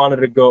 Everybody wanted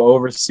to go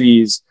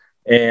overseas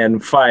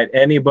and fight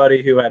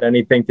anybody who had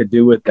anything to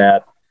do with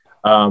that.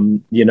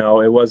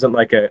 It wasn't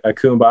like a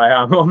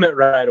kumbaya moment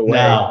right away.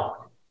 No.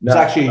 It's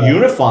actually a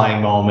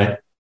unifying moment.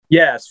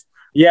 Yes.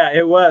 Yeah,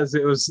 it was.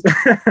 It was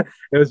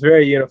it was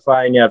very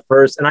unifying at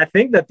first. And I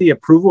think that the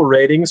approval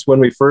ratings when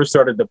we first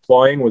started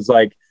deploying was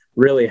like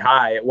really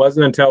high. It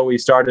wasn't until we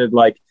started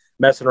like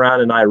messing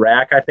around in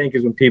Iraq, I think,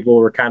 is when people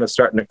were kind of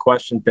starting to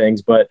question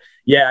things. But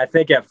yeah, I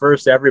think at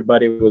first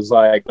everybody was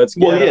like, let's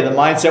get the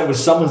mindset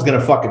was someone's going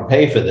to fucking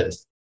pay for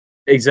this.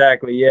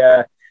 Exactly.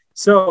 Yeah.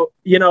 So,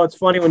 it's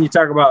funny when you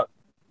talk about,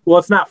 well,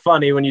 it's not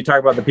funny when you talk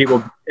about the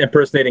people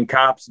impersonating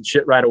cops and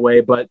shit right away,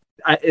 but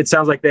it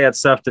sounds like they had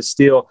stuff to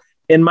steal.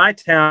 In my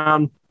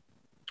town,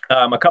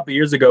 a couple of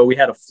years ago, we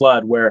had a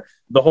flood where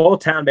the whole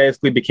town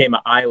basically became an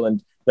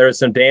island. There were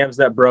some dams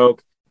that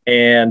broke,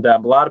 and a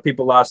lot of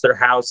people lost their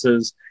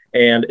houses,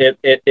 and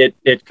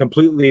it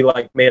completely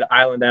like made an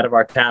island out of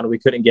our town. We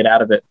couldn't get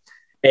out of it.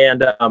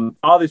 And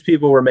all these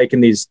people were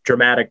making these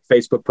dramatic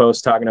Facebook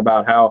posts talking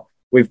about how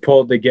we've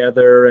pulled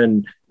together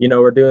and,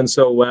 we're doing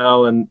so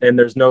well and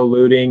there's no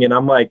looting. And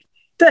I'm like,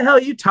 what the hell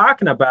are you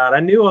talking about?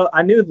 I knew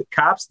the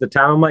cops at the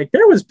time. I'm like,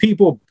 there was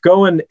people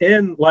going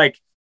in, like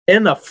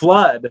in a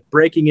flood,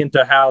 breaking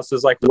into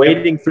houses, like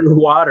wading through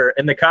water.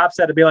 And the cops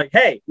had to be like,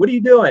 hey, what are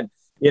you doing?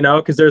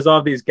 Cause there's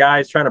all these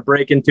guys trying to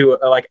break into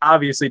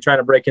obviously trying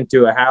to break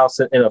into a house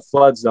in a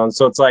flood zone.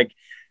 So it's like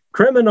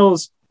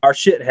criminals are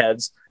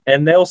shitheads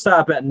and they'll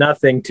stop at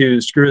nothing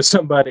to screw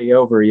somebody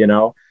over,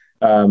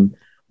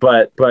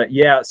 But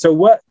yeah, so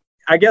what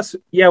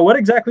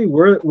exactly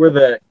were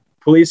the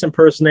police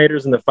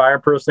impersonators and the fire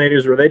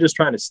impersonators, were they just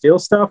trying to steal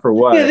stuff or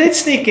what? Yeah, they'd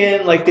sneak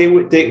in. Like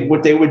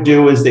what they would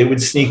do is they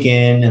would sneak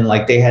in, and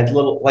like they had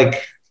little,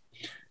 like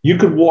you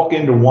could walk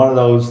into one of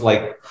those,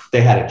 like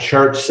they had a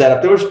church set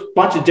up. There was a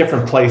bunch of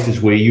different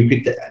places where you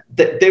could,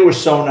 they were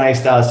so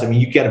nice to us. I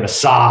mean, you get a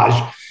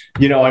massage,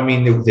 you know, I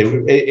mean,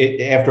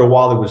 after a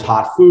while there was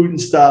hot food and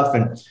stuff,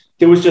 and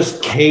there was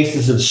just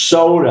cases of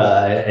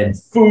soda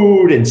and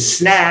food and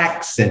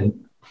snacks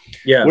and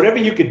whatever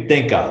you could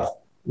think of.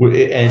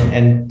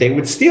 And they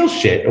would steal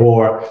shit.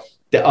 Or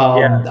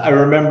I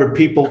remember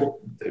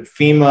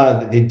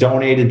FEMA, they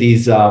donated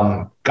these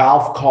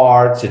golf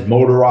carts and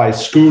motorized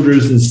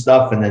scooters and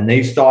stuff, and then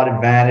they started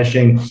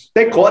vanishing.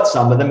 They caught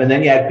some of them, and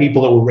then you had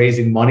people that were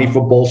raising money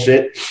for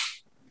bullshit.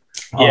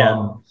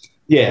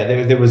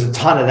 There was a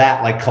ton of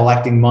that, like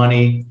collecting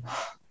money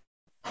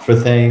for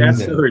things.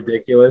 That's so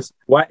ridiculous.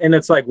 Why? And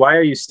it's like, why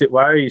are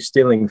you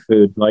stealing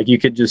food? Like you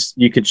could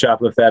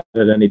shoplift that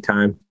at any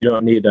time. You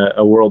don't need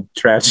a world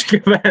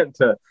tragic event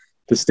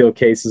to steal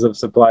cases of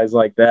supplies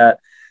like that.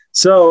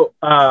 So,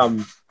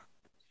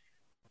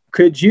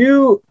 could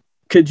you?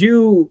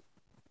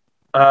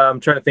 I'm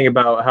trying to think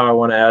about how I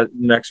want to add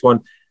the next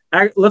one.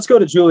 Let's go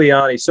to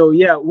Giuliani. So,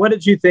 what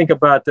did you think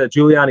about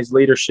Giuliani's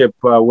leadership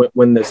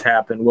when this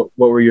happened? What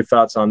were your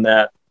thoughts on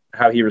that?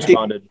 How he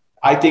responded?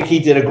 I think he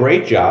did a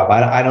great job.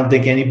 I don't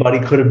think anybody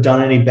could have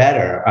done any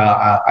better.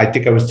 I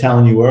think I was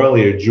telling you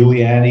earlier,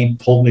 Giuliani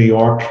pulled New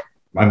York.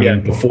 I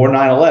mean, before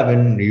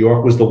 9/11, New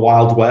York was the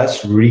Wild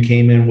West. Rudy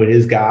came in with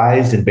his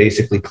guys and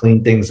basically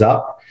cleaned things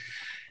up.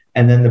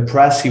 And then the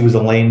press, he was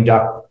a lame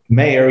duck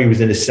mayor. He was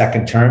in his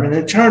second term, and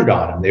they turned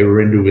on him. They were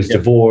into his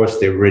divorce.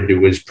 They were into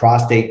his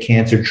prostate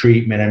cancer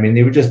treatment. I mean,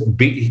 they were just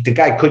the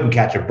guy couldn't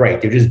catch a break.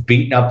 They were just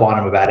beating up on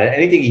him about it.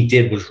 Anything he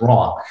did was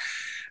wrong.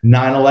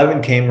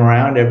 9/11 came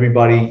around.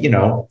 Everybody, you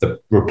know,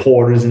 the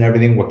reporters and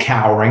everything were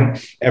cowering.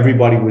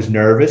 Everybody was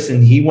nervous.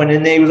 And he went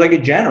in there. He was like a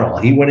general.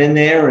 He went in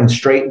there and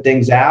straightened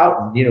things out.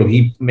 And, you know,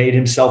 he made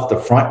himself the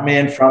front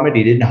man from it.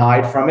 He didn't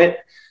hide from it.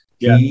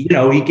 Yeah.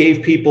 He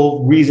gave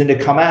people reason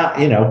to come out.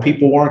 You know,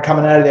 people weren't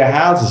coming out of their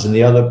houses in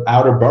the other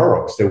outer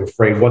boroughs. They were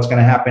afraid what's going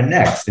to happen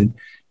next. And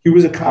he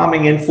was a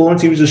calming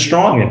influence. He was a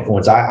strong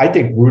influence. I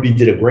think Rudy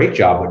did a great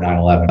job with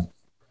 9/11.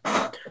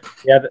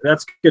 Yeah,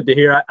 that's good to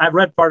hear. I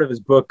read part of his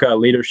book,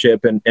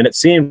 Leadership, and it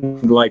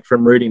seemed like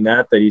from reading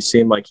that he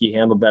seemed like he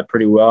handled that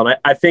pretty well. And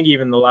I think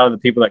even a lot of the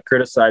people that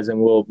criticize him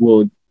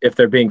will, if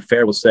they're being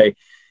fair, will say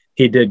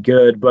he did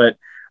good. But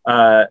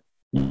I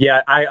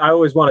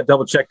always want to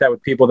double check that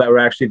with people that were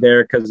actually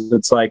there, because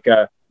it's like,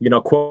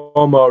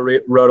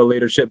 Cuomo wrote a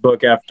leadership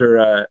book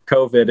after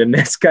COVID, and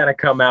it's kind of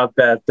come out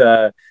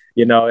that,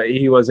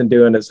 he wasn't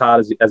doing as hot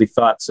as he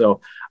thought.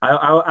 So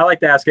I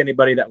like to ask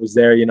anybody that was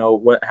there,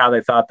 how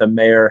they thought the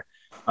mayor,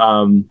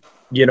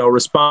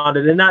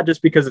 responded, and not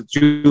just because it's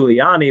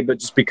Giuliani, but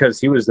just because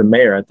he was the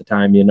mayor at the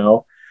time,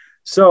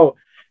 So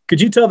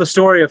could you tell the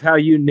story of how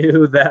you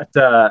knew that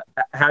that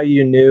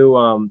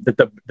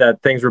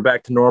things were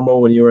back to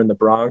normal when you were in the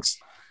Bronx?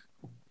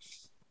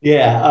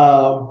 Yeah.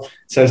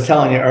 So I was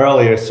telling you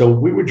earlier, so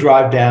we would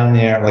drive down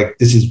there, like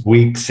this is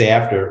weeks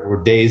after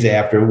or days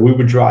after, we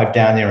would drive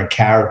down there in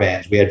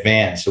caravans. We had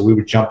vans. So we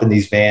would jump in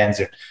these vans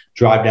and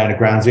drive down to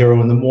Ground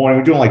Zero in the morning.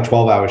 We're doing like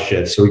 12-hour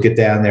shifts. So we get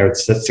down there at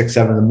 6,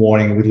 7 in the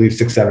morning, and we'd leave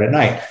 6, 7 at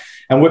night.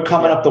 And we're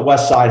coming up the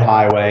West Side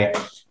Highway,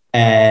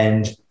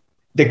 and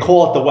they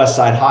call it the West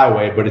Side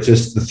Highway, but it's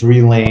just the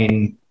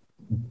 3-lane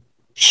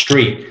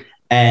street.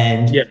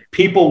 And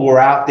people were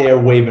out there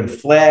waving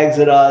flags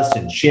at us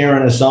and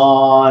cheering us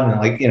on.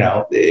 And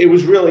it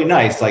was really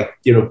nice,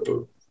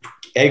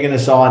 egging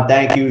us on.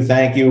 Thank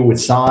you,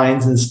 with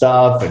signs and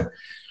stuff. And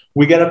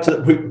we get up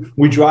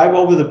we drive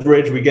over the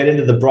bridge. We get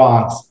into the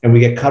Bronx, and we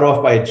get cut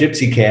off by a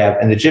gypsy cab.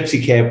 And the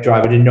gypsy cab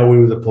driver didn't know we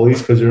were the police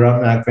because we were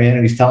unmarked van,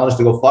 and he's telling us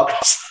to go fuck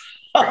us.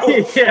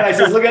 And I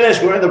said, look at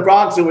this. We're in the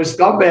Bronx, and we're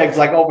scumbags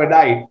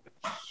overnight.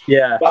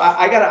 Yeah. But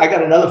I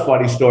got another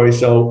funny story.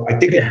 So I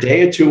think a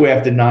day or two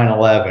after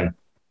 9/11,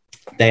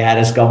 they had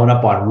us going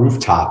up on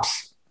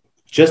rooftops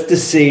just to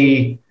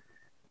see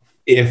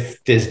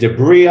if there's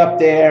debris up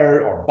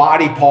there or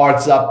body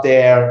parts up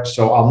there.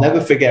 So I'll never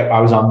forget,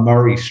 I was on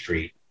Murray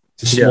Street.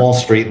 It's a small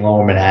street in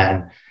Lower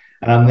Manhattan.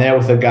 And I'm there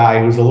with a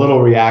guy who's a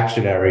little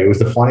reactionary. It was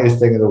the funniest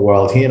thing in the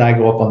world. He and I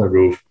go up on the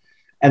roof,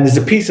 and there's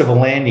a piece of a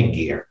landing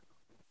gear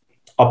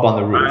up on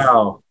the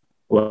roof.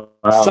 Wow.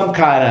 Some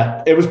kind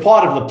of, it was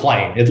part of the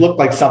plane. It looked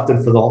like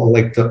something for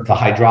the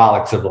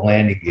hydraulics of the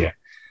landing gear.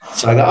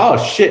 So I go,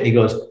 oh shit. And he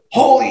goes,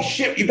 holy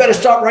shit, you better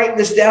start writing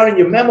this down in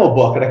your memo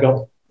book. And I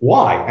go,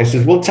 why? I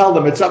said, we'll tell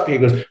them it's up here.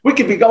 He goes, we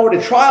could be going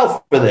to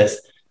trial for this.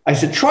 I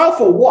said, trial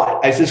for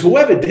what? I said,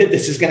 whoever did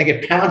this is going to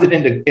get pounded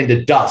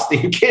into dust. Are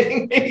you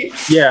kidding me?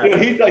 Yeah.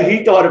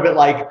 He thought of it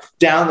like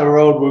down the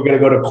road, we were going to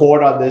go to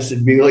court on this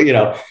and be,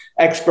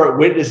 expert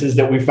witnesses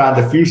that we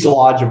found the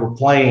fuselage of a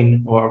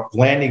plane or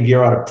landing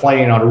gear on a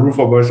plane on a roof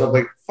of us. I'm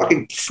like,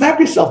 fucking snap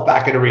yourself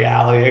back into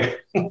reality.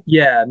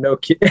 Yeah, no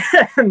kidding.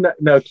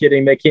 No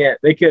kidding. They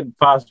couldn't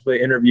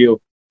possibly interview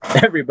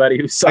everybody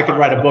who saw I could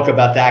write a book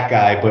about that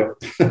guy, but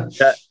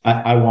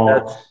I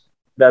won't.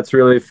 That's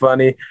really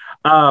funny.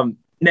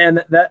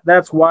 Man,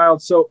 that's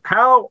wild.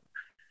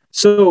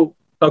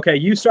 Okay,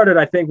 you started,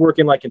 I think,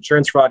 working like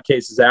insurance fraud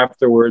cases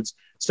afterwards.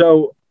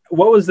 So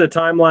what was the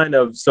timeline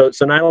of, so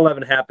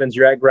 9/11 happens,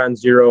 you're at ground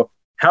zero.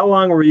 How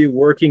long were you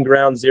working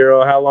ground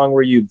zero? How long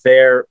were you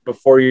there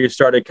before you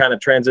started kind of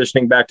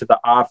transitioning back to the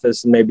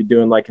office and maybe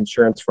doing like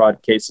insurance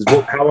fraud cases?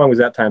 How long was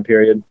that time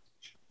period?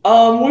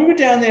 We were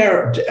down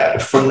there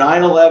for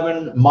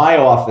 9/11. My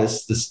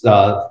office,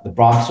 the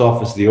Bronx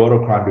office, the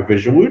auto crime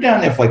division, we were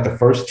down there for like the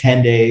first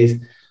 10 days.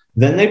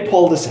 Then they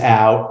pulled us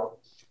out,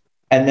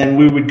 and then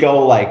we would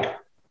go like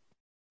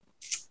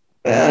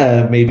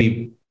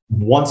maybe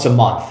once a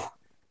month.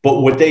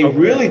 But what they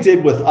really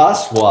did with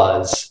us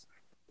was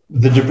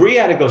the debris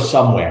had to go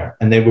somewhere,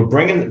 and they were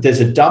bringing.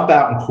 There's a dump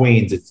out in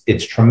Queens. It's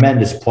a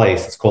tremendous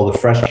place. It's called the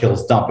Fresh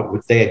Kills Dump.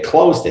 They had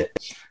closed it.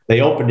 They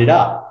opened it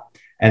up.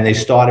 And they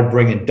started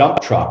bringing dump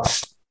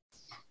trucks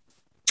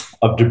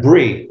of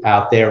debris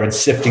out there and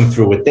sifting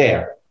through it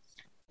there.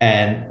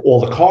 And all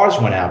the cars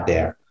went out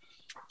there.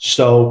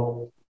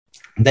 So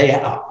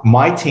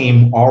my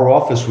team, our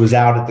office was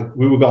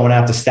we were going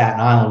out to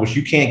Staten Island, which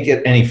you can't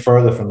get any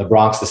further from the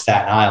Bronx to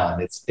Staten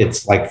Island.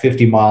 It's like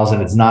 50 miles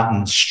and it's not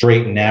in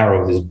straight and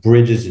narrow. There's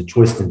bridges and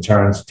twists and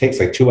turns. It takes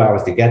like 2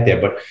 hours to get there.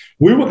 But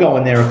we were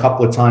going there a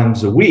couple of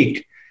times a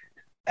week.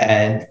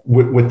 And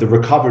with the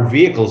recovered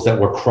vehicles that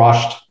were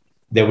crushed,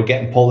 they were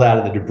getting pulled out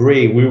of the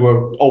debris. We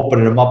were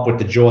opening them up with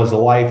the jaws of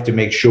life to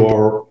make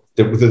sure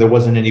that there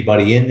wasn't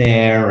anybody in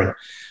there. And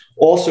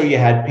also you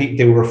had people,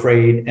 they were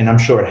afraid, and I'm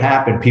sure it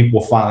happened, people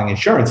were filing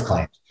insurance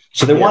claims.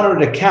 So they wanted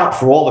to account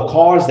for all the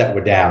cars that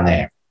were down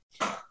there.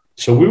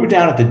 So we were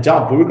down at the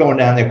dump. We were going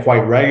down there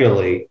quite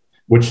regularly,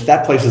 which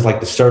that place is like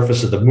the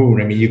surface of the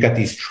moon. I mean, you got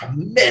these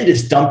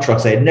tremendous dump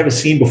trucks I had never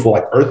seen before,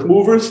 like earth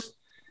movers.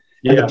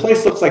 And the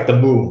place looks like the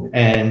moon.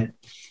 And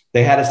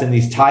they had us in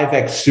these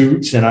Tyvek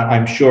suits, and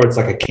I'm sure it's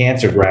like a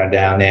cancer ground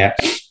down there.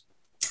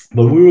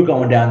 But we were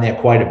going down there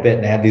quite a bit,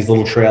 and they had these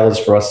little trailers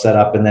for us set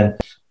up. And then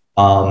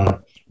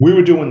we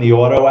were doing the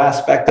auto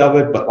aspect of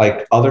it, but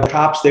like other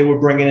cops they were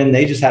bringing in,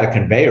 they just had a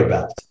conveyor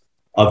belt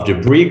of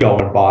debris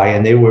going by,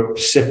 and they were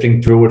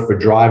sifting through it for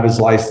driver's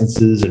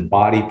licenses and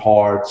body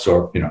parts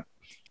or,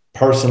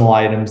 personal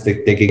items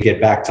that they could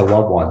get back to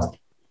loved ones.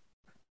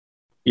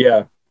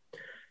 Yeah.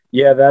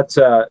 Yeah, that's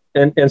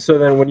and so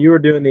then when you were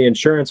doing the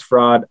insurance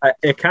fraud,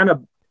 it kind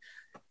of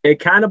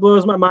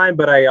blows my mind,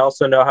 but I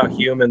also know how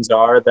humans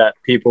are, that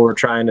people were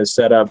trying to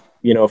set up,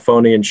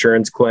 phony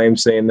insurance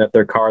claims saying that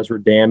their cars were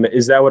damaged.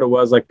 Is that what it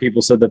was? Like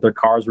people said that their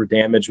cars were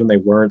damaged when they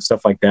weren't,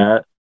 stuff like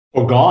that?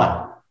 Or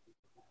gone.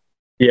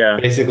 Yeah.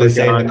 Basically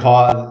saying the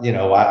car,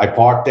 I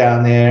parked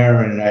down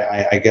there and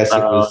I guess it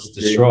was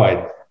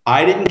destroyed.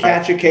 I didn't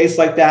catch a case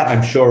like that.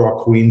 I'm sure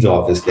our Queens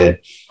office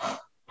did.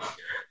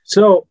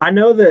 So I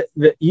know that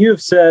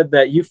you've said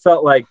that you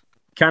felt like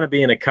kind of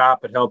being a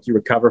cop had helped you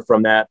recover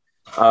from that.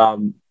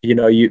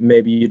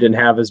 You didn't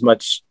have as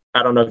much,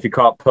 I don't know if you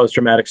call it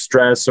post-traumatic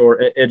stress, or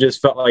it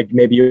just felt like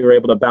maybe you were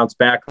able to bounce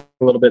back a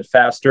little bit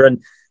faster.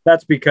 And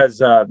that's because,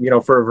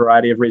 for a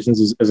variety of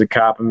reasons as a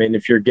cop, I mean,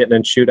 if you're getting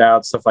in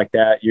shootouts, stuff like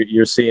that,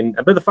 you're seeing,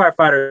 but the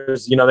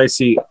firefighters, they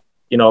see,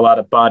 a lot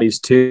of bodies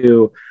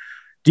too.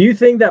 Do you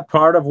think that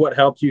part of what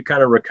helped you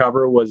kind of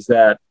recover was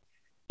that,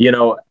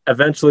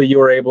 eventually you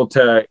were able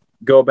to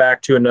go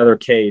back to another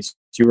case?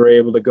 You were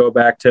able to go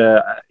back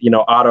to,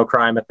 auto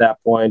crime at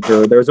that point,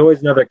 or there was always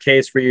another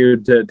case for you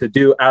to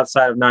do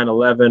outside of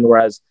 9/11.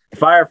 Whereas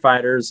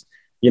firefighters,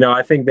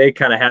 I think they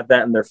kind of had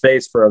that in their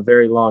face for a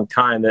very long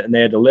time, and they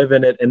had to live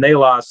in it, and they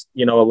lost,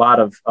 a lot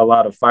of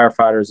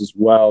firefighters as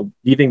well. Do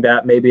you think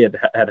that maybe it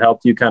had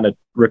helped you kind of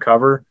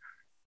recover?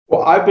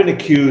 Well, I've been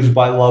accused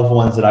by loved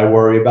ones that I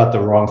worry about the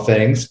wrong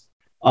things.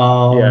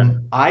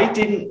 I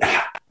didn't.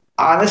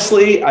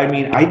 Honestly, I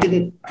mean,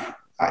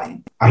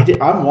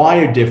 I'm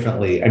wired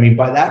differently. I mean,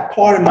 by that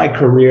part of my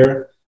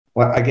career,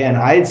 again,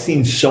 I had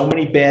seen so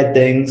many bad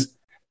things.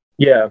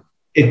 Yeah.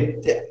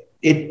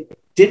 It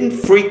didn't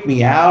freak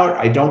me out.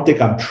 I don't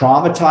think I'm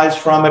traumatized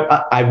from it.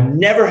 I've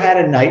never had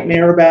a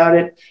nightmare about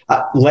it.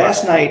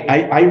 Last night,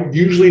 I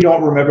usually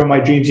don't remember my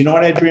dreams. You know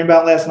what I dreamed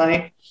about last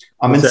night?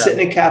 I'm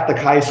sitting in Catholic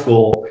high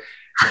school,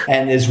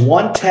 and there's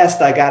one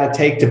test I got to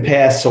take to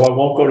pass so I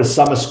won't go to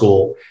summer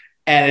school.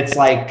 And it's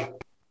like,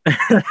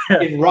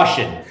 in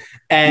Russian,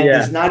 and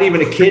there's not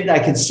even a kid I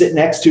can sit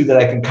next to that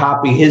I can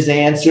copy his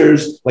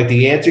answers. Like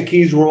the answer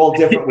keys were all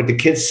different with the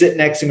kids sitting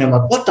next to me. I'm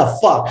like, what the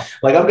fuck?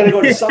 Like I'm going to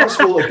go to summer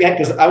school again,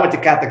 because I went to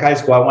Catholic high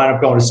school. I wound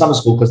up going to summer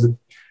school because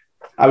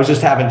I was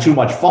just having too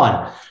much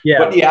fun. Yeah.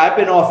 But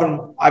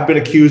I've been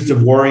accused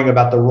of worrying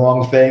about the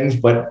wrong things,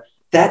 but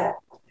that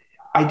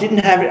I didn't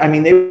have it. I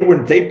mean,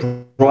 they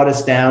brought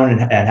us down and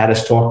had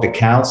us talk to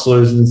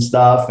counselors and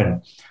stuff,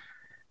 and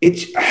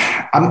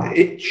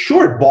it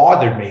sure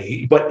bothered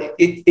me, but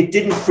it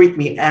didn't freak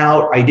me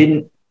out. I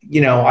didn't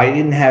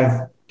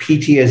have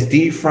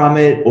PTSD from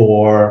it,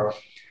 or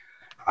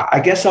I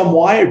guess I'm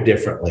wired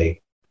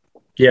differently.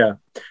 Yeah.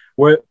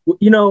 Well,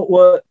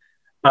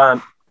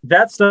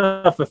 that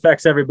stuff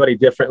affects everybody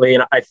differently.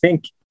 And I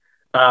think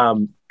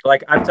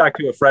like I've talked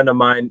to a friend of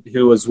mine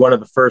who was one of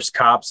the first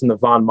cops in the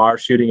Von Mar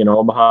shooting in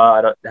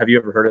Omaha. Have you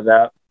ever heard of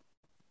that?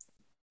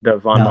 The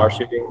Von Mar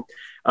shooting.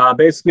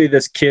 Basically,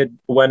 this kid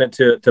went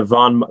into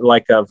Von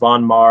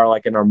Mar,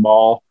 like in our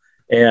mall,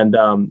 and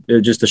it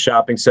was just a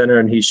shopping center,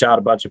 and he shot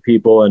a bunch of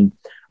people. And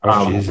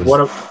one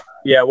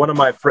of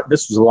my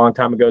this was a long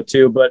time ago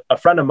too, but a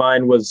friend of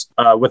mine was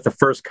with the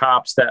first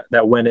cops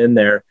that went in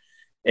there,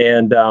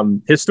 and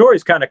his story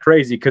is kind of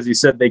crazy because he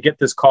said they get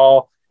this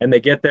call and they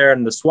get there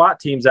and the SWAT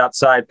team's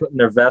outside putting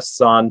their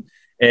vests on,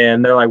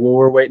 and they're like, well,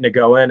 we're waiting to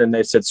go in, and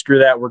they said, screw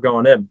that, we're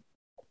going in.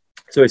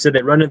 So he said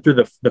they run in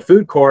through the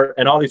food court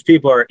and all these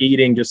people are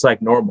eating just like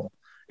normal.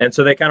 And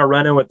so they kind of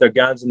run in with their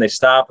guns and they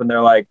stop and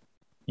they're like,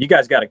 you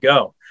guys got to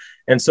go.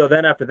 And so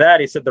then after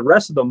that, he said the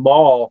rest of the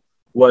mall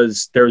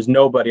there was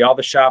nobody. All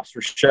the shops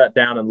were shut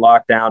down and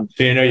locked down.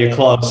 So you're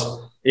close.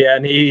 Yeah.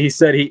 And he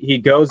said he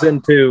goes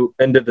into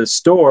the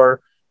store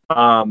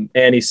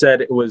and he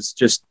said it was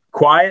just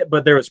quiet,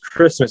 but there was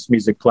Christmas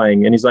music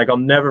playing. And he's like, I'll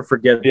never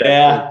forget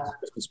that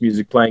Christmas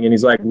music playing. And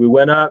he's like, we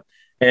went up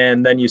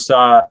and then you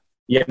saw,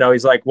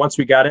 he's like, once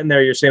we got in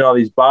there, you're seeing all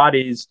these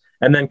bodies,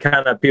 and then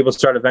kind of people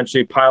start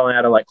eventually piling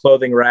out of like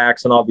clothing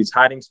racks and all these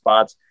hiding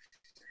spots.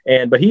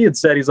 But he had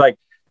said, he's like,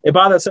 it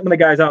bothered some of the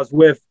guys I was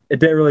with. It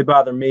didn't really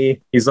bother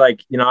me. He's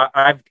like,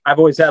 I've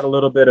always had a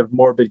little bit of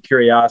morbid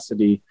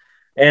curiosity,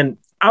 and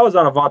I was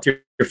on a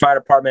volunteer fire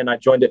department. And I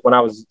joined it when I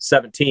was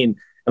 17,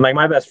 and like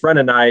my best friend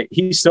and I,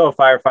 he's still a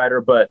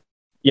firefighter, but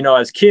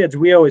as kids,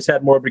 we always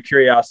had morbid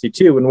curiosity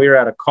too. When we were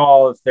at a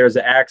call, if there's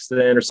an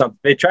accident or something,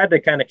 they tried to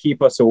kind of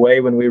keep us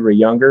away when we were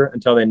younger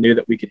until they knew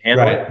that we could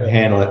handle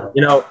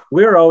it.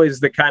 We were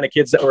always the kind of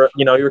kids that were,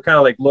 you were kind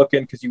of like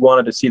looking because you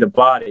wanted to see the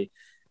body.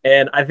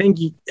 And I think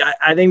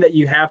that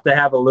you have to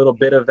have a little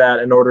bit of that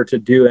in order to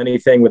do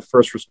anything with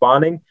first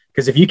responding.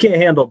 Because if you can't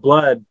handle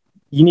blood,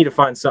 you need to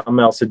find something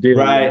else to do.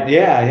 Right.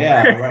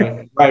 Yeah.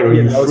 Right. Right. Or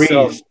you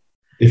freeze.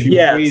 If you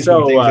freeze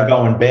when things are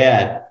going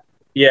bad.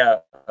 Yeah.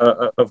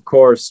 Of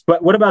course.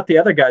 But what about the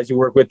other guys you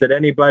work with? Did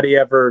anybody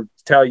ever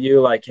tell you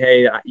like,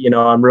 hey,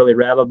 I'm really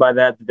rattled by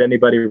that? Did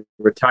anybody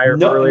retire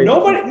early?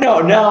 Nobody.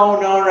 No.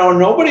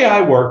 Nobody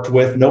I worked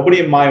with, nobody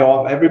in my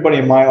office, everybody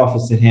in my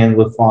office had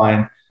handled it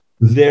fine.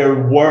 There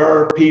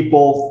were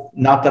people,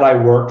 not that I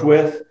worked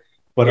with,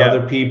 but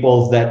other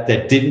people that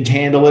didn't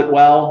handle it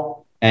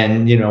well.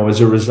 And, as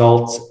a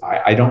result,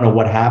 I don't know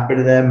what happened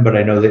to them, but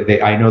I know that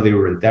they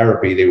were in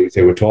therapy.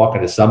 They were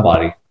talking to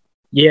somebody.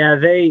 Yeah,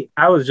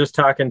 I was just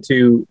talking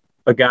to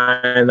a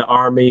guy in the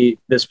Army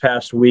this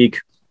past week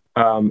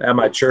at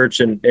my church,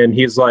 and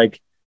he's like,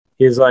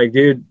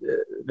 dude,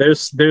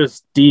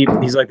 there's deep.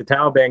 He's like, the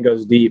Taliban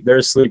goes deep.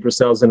 There's sleeper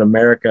cells in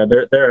America.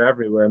 They're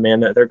everywhere, man.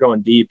 They're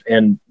going deep,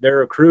 and they're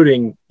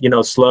recruiting,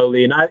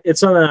 slowly. And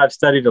it's something I've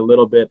studied a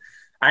little bit.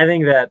 I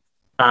think that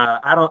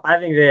I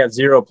think they had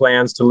zero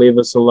plans to leave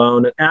us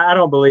alone. I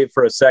don't believe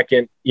for a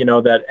second,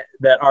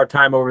 that our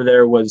time over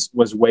there was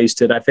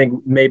wasted. I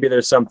think maybe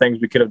there's some things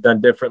we could have done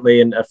differently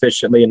and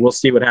efficiently, and we'll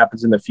see what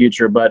happens in the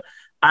future. But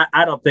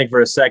I don't think for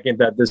a second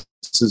that this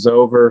is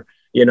over.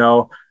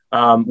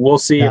 We'll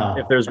see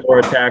if there's more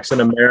attacks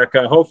in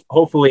America.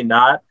 Hopefully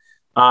not.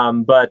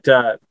 But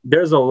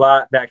there's a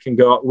lot that can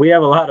go. We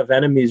have a lot of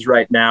enemies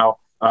right now,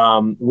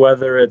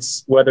 whether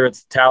it's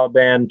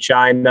Taliban,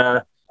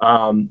 China,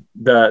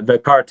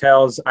 the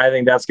cartels. I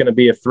think that's going to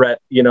be a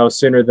threat,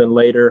 sooner than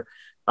later.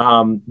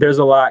 There's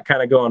a lot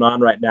kind of going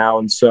on right now.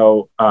 And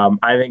so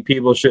I think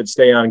people should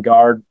stay on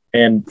guard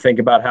and think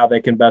about how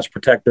they can best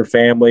protect their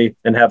family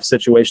and have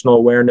situational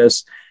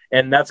awareness.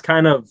 And that's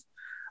kind of,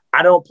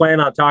 I don't plan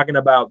on talking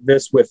about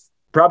this with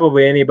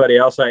probably anybody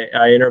else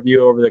I interview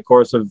over the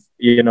course of,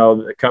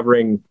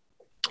 covering,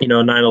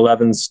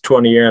 9/11's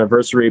 20-year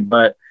anniversary.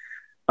 But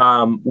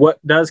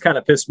what does kind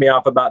of piss me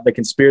off about the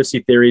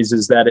conspiracy theories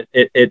is that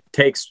it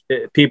takes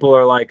people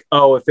are like,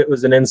 oh, if it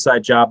was an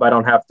inside job, I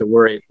don't have to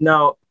worry.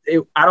 No,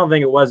 I don't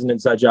think it was an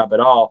inside job at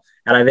all.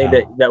 And I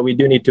think that we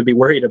do need to be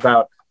worried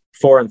about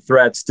foreign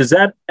threats. Does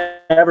that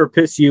ever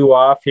piss you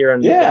off here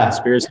in the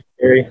conspiracy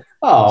theory?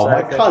 Oh,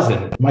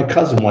 my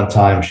cousin one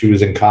time, she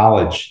was in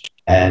college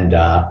and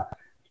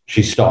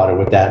she started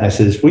with that. And I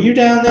says, were you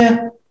down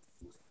there?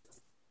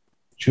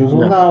 She goes,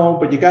 well, no,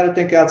 but you got to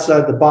think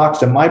outside the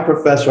box. And my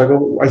professor,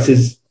 I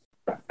said,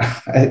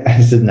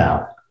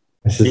 no.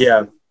 I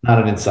said,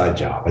 not an inside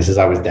job. I says,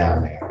 I was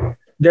down there.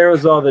 There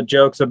was all the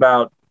jokes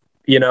about,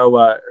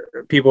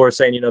 people were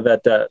saying,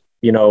 that,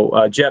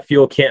 jet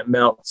fuel can't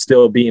melt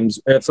steel beams.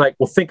 And it's like,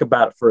 well, think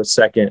about it for a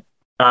second.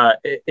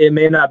 It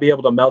may not be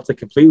able to melt it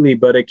completely,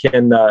 but it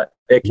can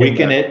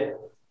weaken it.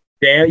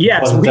 Bend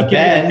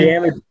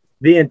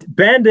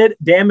it,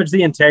 damage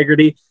the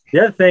integrity. The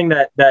other thing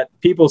that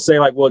people say,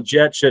 like, well,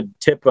 jet should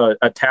tip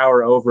a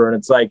tower over. And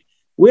it's like,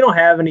 we don't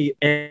have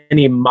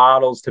any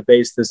models to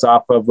base this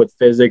off of with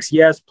physics.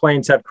 Yes,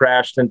 planes have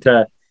crashed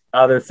into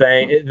other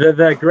things.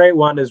 The great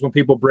one is when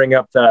people bring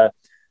up the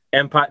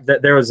Empire,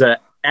 that there was an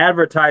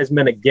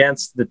advertisement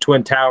against the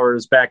Twin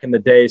Towers back in the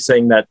day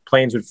saying that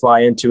planes would fly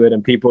into it.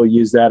 And people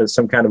use that as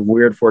some kind of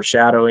weird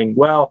foreshadowing.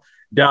 Well,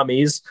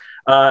 dummies.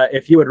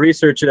 if you would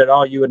research it at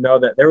all, you would know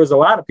that there was a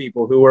lot of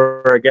people who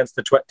were against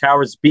the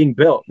towers being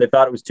built. They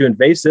thought it was too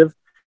invasive.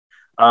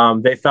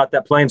 They thought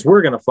that planes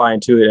were going to fly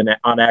into it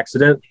on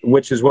accident,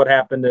 which is what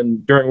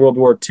happened during World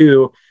War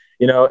II,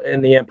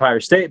 in the Empire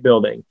State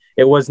Building.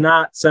 It was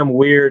not some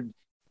weird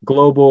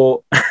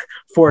global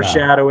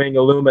foreshadowing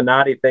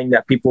Illuminati thing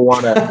that people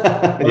want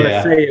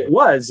to say it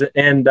was.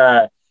 And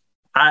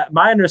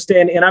my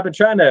understanding, and I've been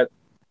trying to,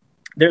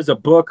 there's a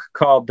book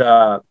called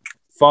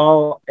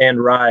Fall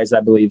and Rise,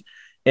 I believe.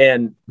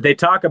 And they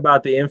talk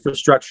about the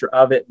infrastructure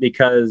of it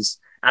because,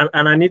 I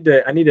rented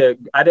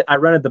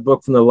the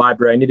book from the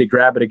library. I need to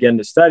grab it again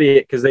to study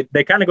it because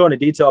they kind of go into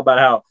detail about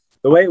how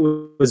the way it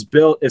was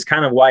built is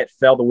kind of why it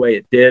fell the way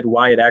it did,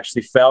 why it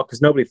actually fell,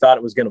 because nobody thought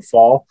it was going to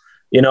fall.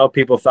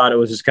 People thought it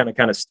was just going to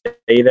kind of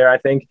stay there, I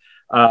think.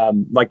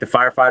 Like the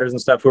firefighters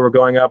and stuff who were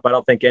going up, I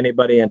don't think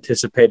anybody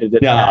anticipated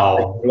it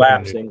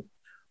collapsing.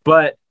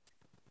 But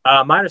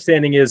my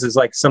understanding is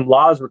like some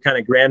laws were kind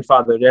of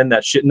grandfathered in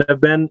that shouldn't have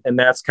been. And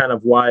that's kind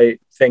of why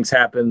things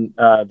happen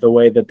the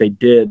way that they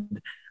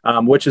did.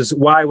 Which is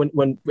why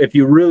if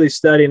you really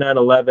study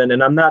 9/11,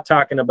 and I'm not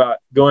talking about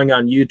going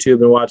on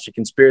YouTube and watching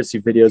conspiracy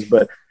videos,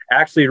 but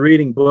actually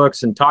reading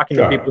books and talking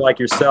to people like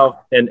yourself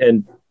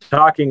and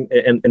talking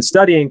and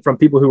studying from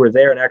people who were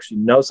there and actually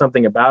know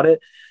something about it.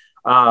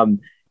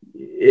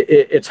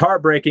 It's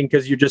heartbreaking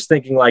because you're just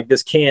thinking like,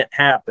 this can't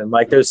happen.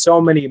 Like there's so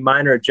many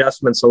minor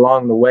adjustments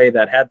along the way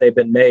that had they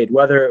been made,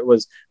 whether it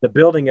was the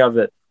building of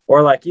it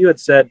or like you had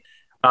said,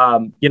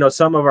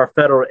 some of our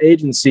federal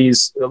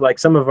agencies, like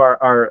some of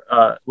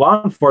our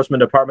law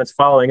enforcement departments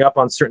following up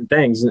on certain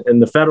things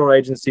and the federal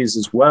agencies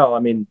as well. I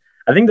mean,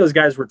 I think those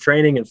guys were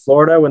training in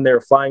Florida when they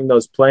were flying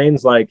those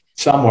planes, like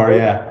somewhere.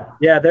 Yeah.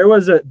 Yeah.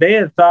 They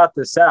had thought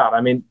this out. I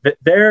mean,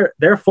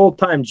 their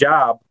full-time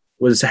job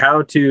was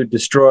how to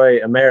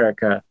destroy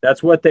America.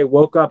 That's what they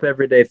woke up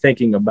every day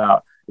thinking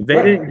about.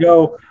 They didn't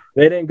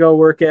go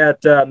work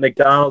at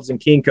McDonald's and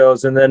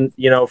Kinko's and then,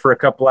 for a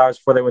couple hours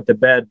before they went to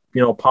bed,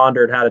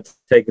 pondered how to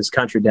take this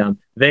country down.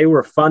 They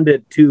were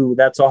funded to,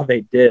 that's all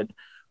they did.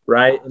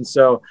 Right. And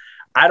so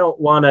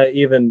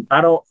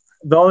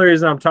the only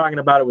reason I'm talking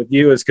about it with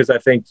you is because I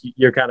think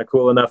you're kind of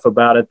cool enough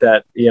about it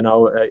that, you're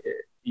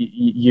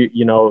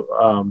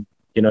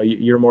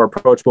more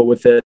approachable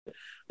with it.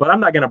 But I'm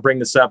not going to bring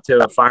this up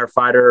to a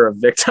firefighter or a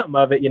victim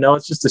of it.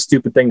 It's just a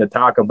stupid thing to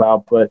talk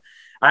about. But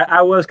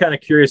I was kind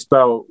of curious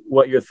about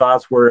what your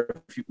thoughts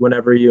were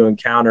whenever you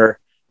encounter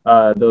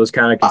those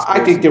kind of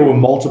conspiracies. I think there were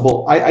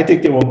multiple.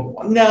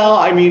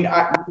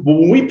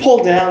 When we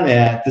pulled down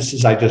there,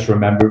 I just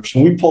remembered. So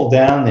when we pulled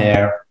down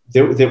there,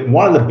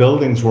 one of the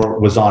buildings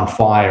was on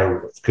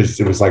fire because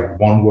it was like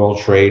 1 World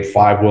Trade,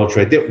 5 World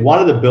Trade. One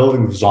of the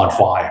buildings was on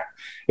fire.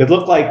 It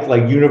looked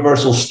like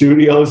Universal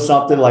Studios,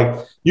 something like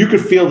you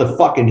could feel the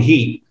fucking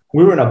heat.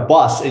 We were in a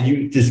bus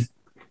and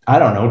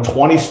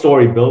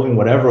 20-story building,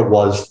 whatever it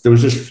was, there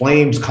was just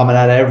flames coming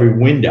out of every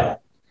window.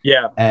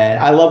 Yeah. And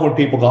I love when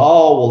people go,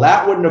 oh, well,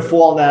 that wouldn't have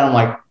fallen down. I'm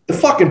like, the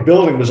fucking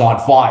building was on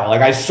fire.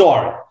 Like I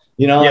saw it,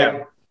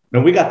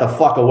 and we got the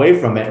fuck away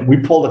from it. And we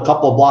pulled a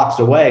couple of blocks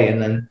away.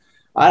 And then,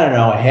 I don't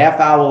know, a half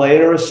hour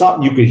later or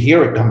something, you could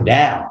hear it come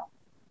down.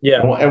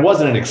 Yeah. It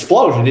wasn't an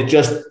explosion. It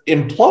just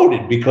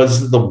imploded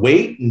because of the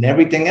weight and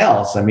everything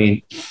else. I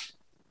mean.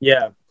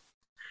 Yeah.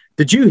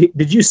 Did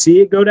you see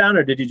it go down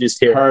or did you just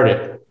hear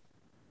it?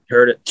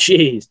 Heard it.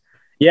 Jeez.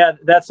 Yeah.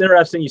 That's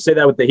interesting. You say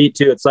that with the heat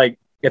too. It's like,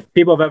 if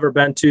people have ever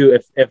been to,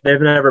 if they've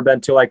never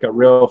been to like a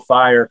real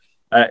fire,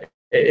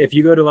 if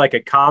you go to like a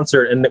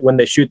concert and when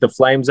they shoot the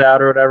flames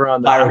out or whatever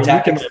on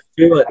you can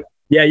feel it.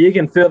 Yeah. You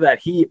can feel that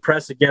heat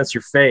press against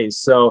your face.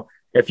 So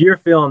if you're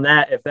feeling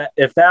that,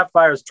 if that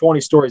fire is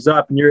 20 stories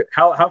up and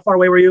how far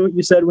away were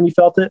you said when you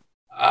felt it?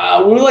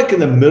 We were like in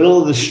the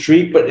middle of the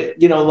street, but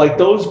like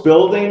those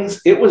buildings,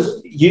 it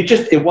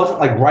wasn't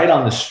like right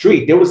on the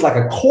street. There was like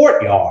a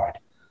courtyard.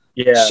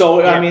 Yeah.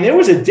 So, I mean, there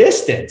was a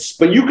distance,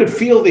 but you could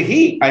feel the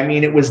heat. I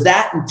mean, it was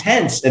that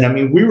intense. And I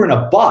mean, we were in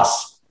a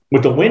bus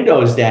with the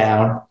windows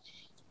down.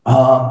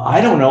 I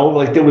don't know,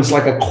 like there was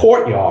like a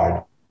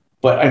courtyard,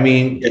 but I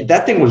mean,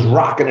 that thing was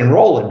rocking and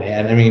rolling,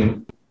 man. I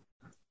mean,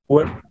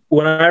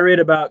 when I read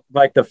about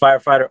like the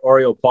firefighter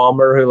Oriole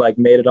Palmer who like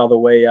made it all the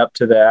way up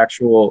to the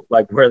actual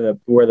like where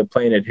the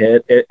plane had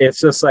hit,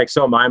 it's just like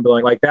so mind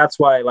blowing. Like that's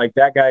why like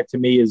that guy to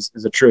me is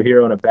a true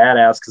hero and a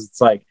badass because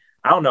it's like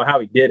I don't know how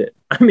he did it.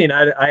 I mean,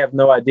 I have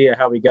no idea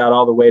how he got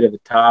all the way to the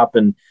top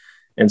and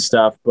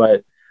stuff.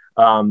 But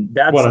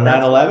that's what on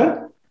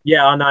 9/11.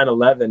 Yeah, on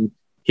 9/11,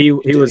 he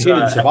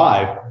didn't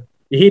survive.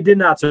 He did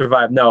not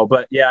survive, no.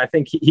 But yeah, I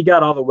think he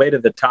got all the way to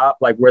the top,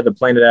 like where the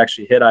plane had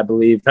actually hit, I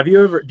believe. Do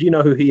you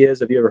know who he is?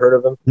 Have you ever heard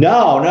of him?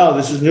 No,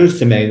 this is news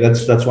to me.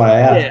 That's why I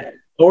asked.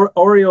 Yeah.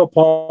 Oriole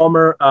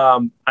Palmer,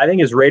 I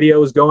think his radio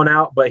was going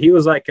out, but he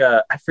was like,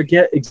 I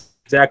forget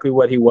exactly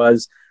what he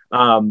was.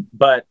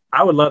 But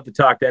I would love to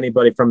talk to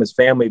anybody from his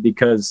family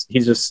because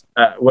he's just,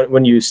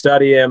 when you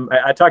study him,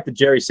 I talked to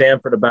Jerry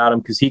Sanford about him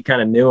because he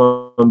kind of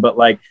knew him, but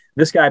like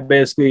this guy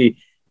basically,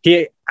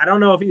 I don't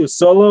know if he was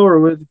solo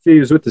or if he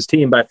was with his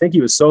team, but I think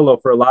he was solo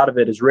for a lot of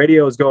it. His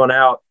radio was going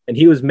out and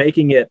he was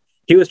making it,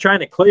 he was trying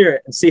to clear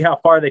it and see how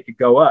far they could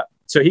go up.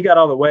 So he got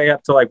all the way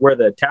up to like where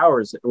the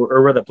towers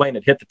or where the plane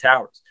had hit the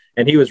towers.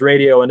 And he was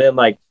radioing in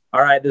like,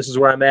 all right, this is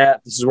where I'm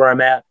at. This is where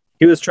I'm at.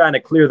 He was trying to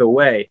clear the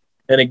way.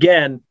 And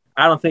again,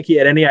 I don't think he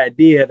had any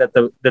idea that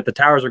the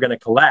towers were going to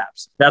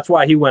collapse. That's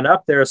why he went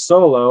up there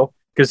solo,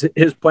 because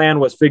his plan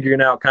was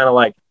figuring out kind of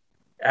like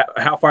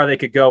how far they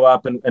could go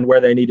up and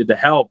where they needed to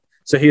help.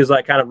 So he was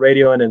like kind of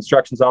radioing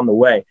instructions on the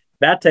way.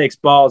 That takes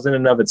balls in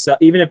and of itself.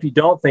 Even if you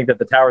don't think that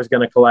the tower is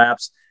going to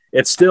collapse,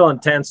 it's still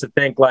intense to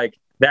think like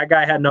that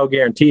guy had no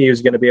guarantee he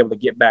was going to be able to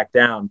get back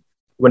down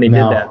when he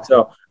did that.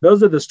 So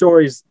those are the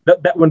stories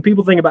that when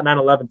people think about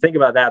 9/11, think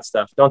about that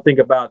stuff. Don't think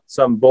about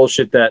some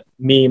bullshit, that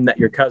meme that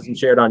your cousin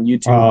shared on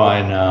YouTube. Oh,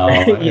 I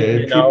know.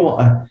 you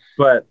know?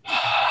 But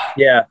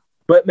yeah.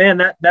 But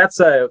man, that's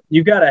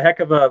you've got a heck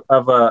of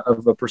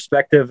a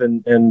perspective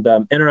and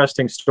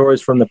interesting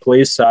stories from the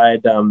police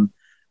side.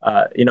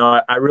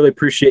 I really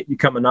appreciate you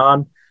coming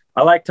on.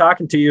 I like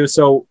talking to you.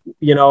 So,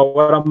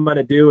 what I'm going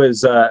to do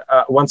is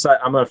once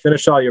I'm going to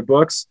finish all your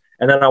books,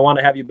 and then I want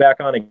to have you back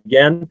on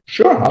again.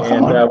 Sure.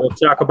 And we'll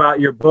talk about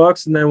your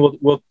books, and then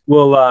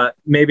we'll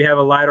maybe have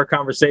a lighter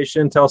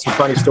conversation, tell some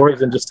funny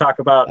stories, and just talk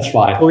about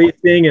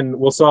policing, and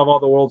we'll solve all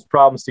the world's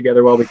problems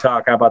together while we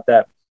talk. How about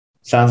that?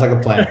 Sounds like a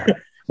plan.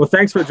 Well,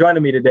 thanks for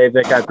joining me today,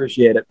 Vic. I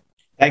appreciate it.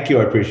 Thank you.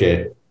 I appreciate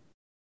it.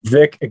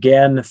 Vic,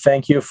 again,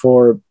 thank you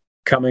for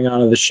coming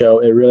onto the show.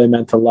 It really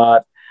meant a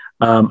lot.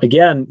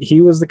 Again, he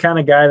was the kind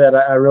of guy that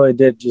I really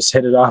did just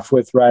hit it off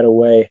with right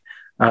away.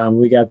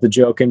 We got the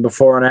joke in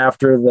before and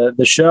after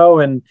the show,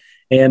 and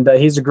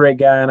he's a great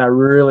guy, and I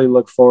really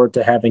look forward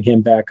to having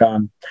him back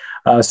on.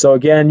 So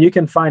again, you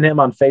can find him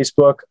on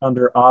Facebook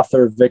under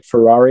author Vic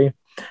Ferrari,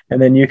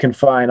 and then you can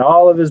find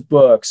all of his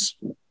books,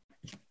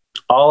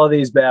 all of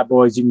these bad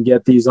boys. You can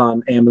get these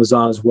on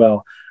Amazon as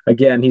well.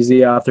 Again, he's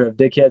the author of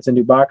Dickheads and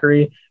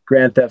Debauchery,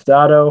 Grand Theft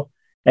Auto,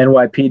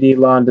 NYPD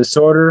Law and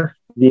Disorder,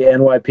 the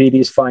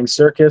NYPD's Flying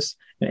Circus,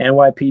 and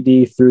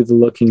NYPD Through the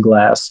Looking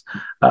Glass.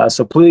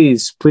 So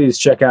please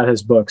check out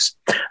his books.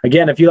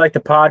 Again, if you like the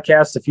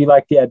podcast, if you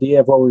like the idea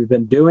of what we've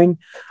been doing,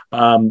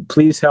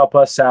 please help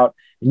us out.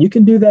 And you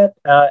can do that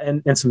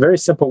in some very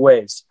simple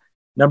ways.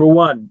 Number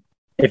one,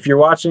 if you're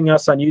watching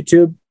us on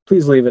YouTube,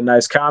 please leave a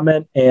nice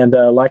comment and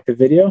like the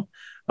video,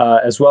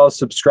 as well as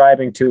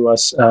subscribing to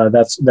us.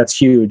 That's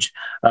huge.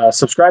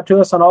 Subscribe to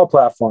us on all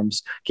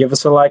platforms. Give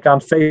us a like on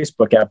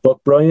Facebook at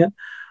Book Brilliant.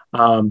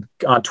 On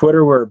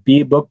Twitter, we're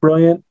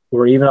 @BBookBrilliant.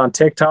 We're even on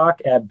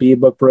TikTok at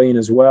 @BBookBrilliant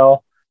as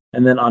well.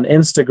 And then on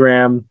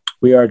Instagram,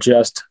 we are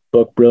just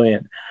Book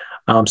Brilliant.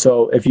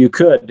 So if you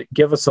could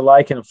give us a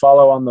like and a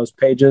follow on those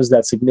pages,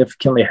 that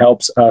significantly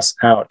helps us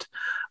out.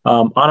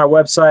 On our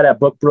website at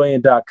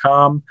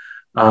bookbrilliant.com,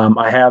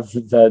 I have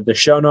the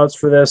show notes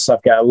for this.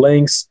 I've got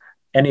links.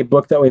 Any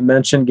book that we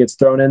mentioned gets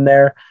thrown in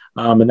there.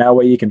 And that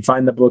way you can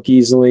find the book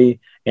easily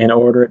and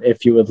order it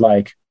if you would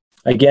like.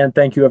 Again,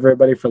 thank you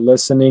everybody for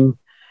listening.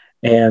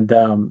 And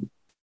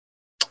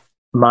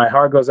my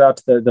heart goes out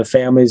to the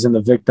families and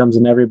the victims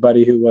and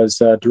everybody who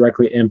was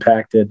directly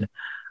impacted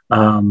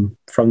from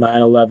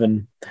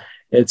 9/11.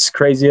 It's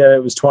crazy that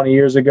it was 20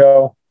 years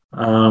ago.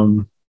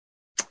 Man,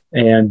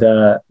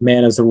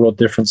 is the world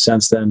different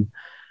since then.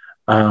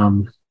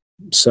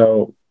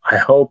 So I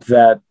hope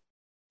that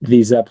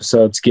these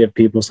episodes give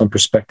people some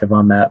perspective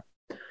on that.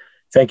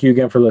 Thank you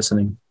again for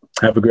listening.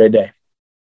 Have a great day.